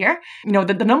this year.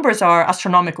 The numbers are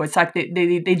astronomical. It's like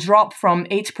they drop from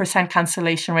 8%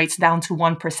 cancellation rates down to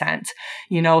 1%.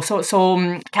 So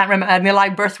can't remember. And the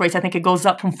live birth rates, I think it goes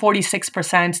up from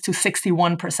 46% to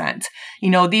 61%.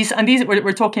 These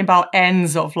we're talking about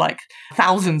ends of like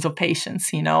thousands of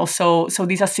patients. So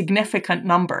these are significant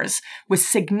numbers with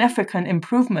significant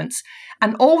improvements.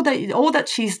 And all that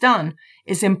she's done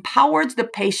is empowered the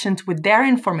patient with their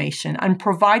information and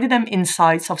provided them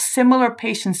insights of similar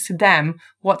patients to them,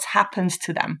 what's happened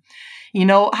to them.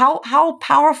 How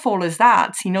powerful is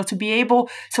that? To be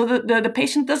able, so the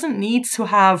patient doesn't need to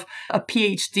have a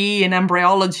PhD in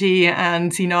embryology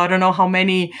and, I don't know how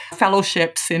many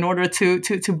fellowships in order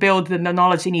to build the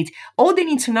knowledge they need. All they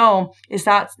need to know is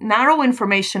that narrow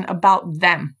information about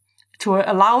them, to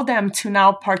allow them to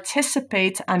now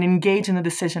participate and engage in the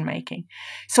decision making.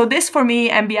 So this, for me,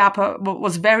 Embie app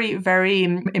was very, very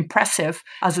impressive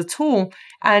as a tool.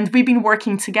 And we've been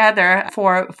working together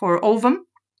for Ovum,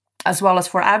 as well as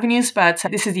for Avenues, but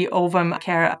this is the Ovum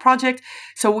Care project.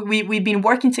 So we've been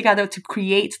working together to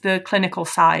create the clinical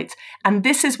side. And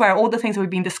this is where all the things that we've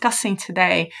been discussing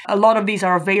today, a lot of these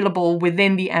are available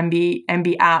within the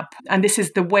Embie app. And this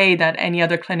is the way that any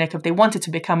other clinic, if they wanted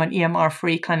to become an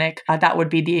EMR-free clinic, that would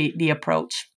be the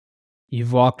approach.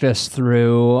 You've walked us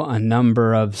through a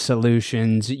number of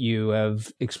solutions. You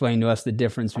have explained to us the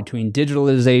difference between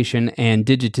digitalization and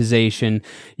digitization.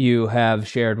 You have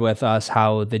shared with us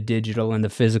how the digital and the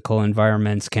physical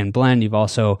environments can blend. You've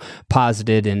also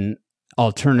posited an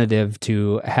alternative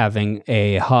to having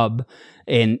a hub.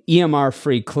 An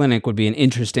EMR-free clinic would be an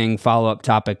interesting follow-up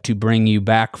topic to bring you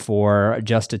back for,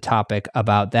 just a topic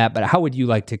about that. But how would you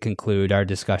like to conclude our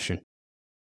discussion?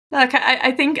 Look,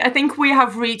 I think we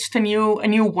have reached a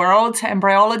new world.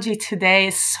 Embryology today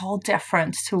is so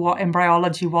different to what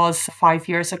embryology was 5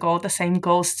 years ago. The same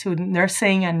goes to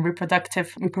nursing and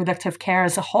reproductive care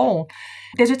as a whole.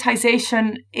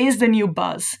 Digitization is the new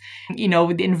buzz.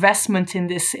 The investment in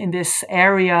this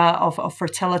area of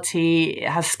fertility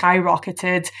has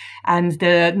skyrocketed, and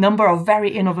the number of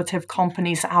very innovative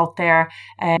companies out there,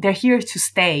 they're here to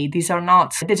stay.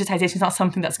 Digitization is not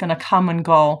something that's going to come and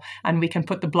go, and we can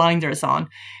put the blinders on.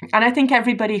 And I think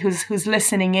everybody who's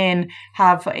listening in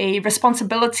have a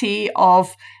responsibility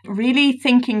of really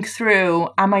thinking through,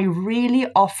 am I really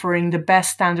offering the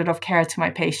best standard of care to my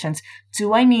patients?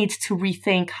 Do I need to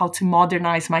rethink how to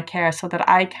modernize my care so that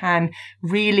I can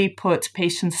really put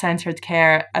patient-centered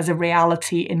care as a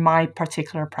reality in my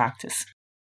particular practice?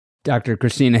 Dr.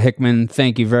 Cristina Hickman,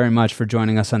 thank you very much for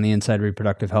joining us on the Inside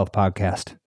Reproductive Health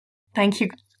podcast. Thank you.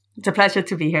 It's a pleasure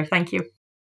to be here. Thank you.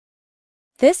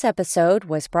 This episode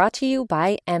was brought to you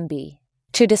by Embie.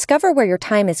 To discover where your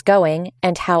time is going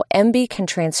and how Embie can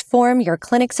transform your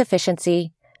clinic's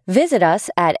efficiency, visit us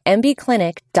at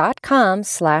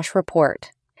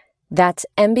embieclinic.com/report. That's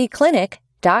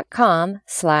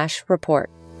embieclinic.com/report.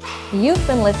 You've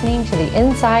been listening to the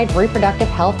Inside Reproductive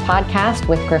Health podcast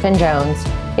with Griffin Jones.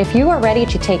 If you are ready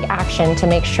to take action to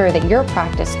make sure that your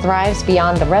practice thrives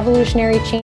beyond the revolutionary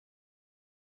change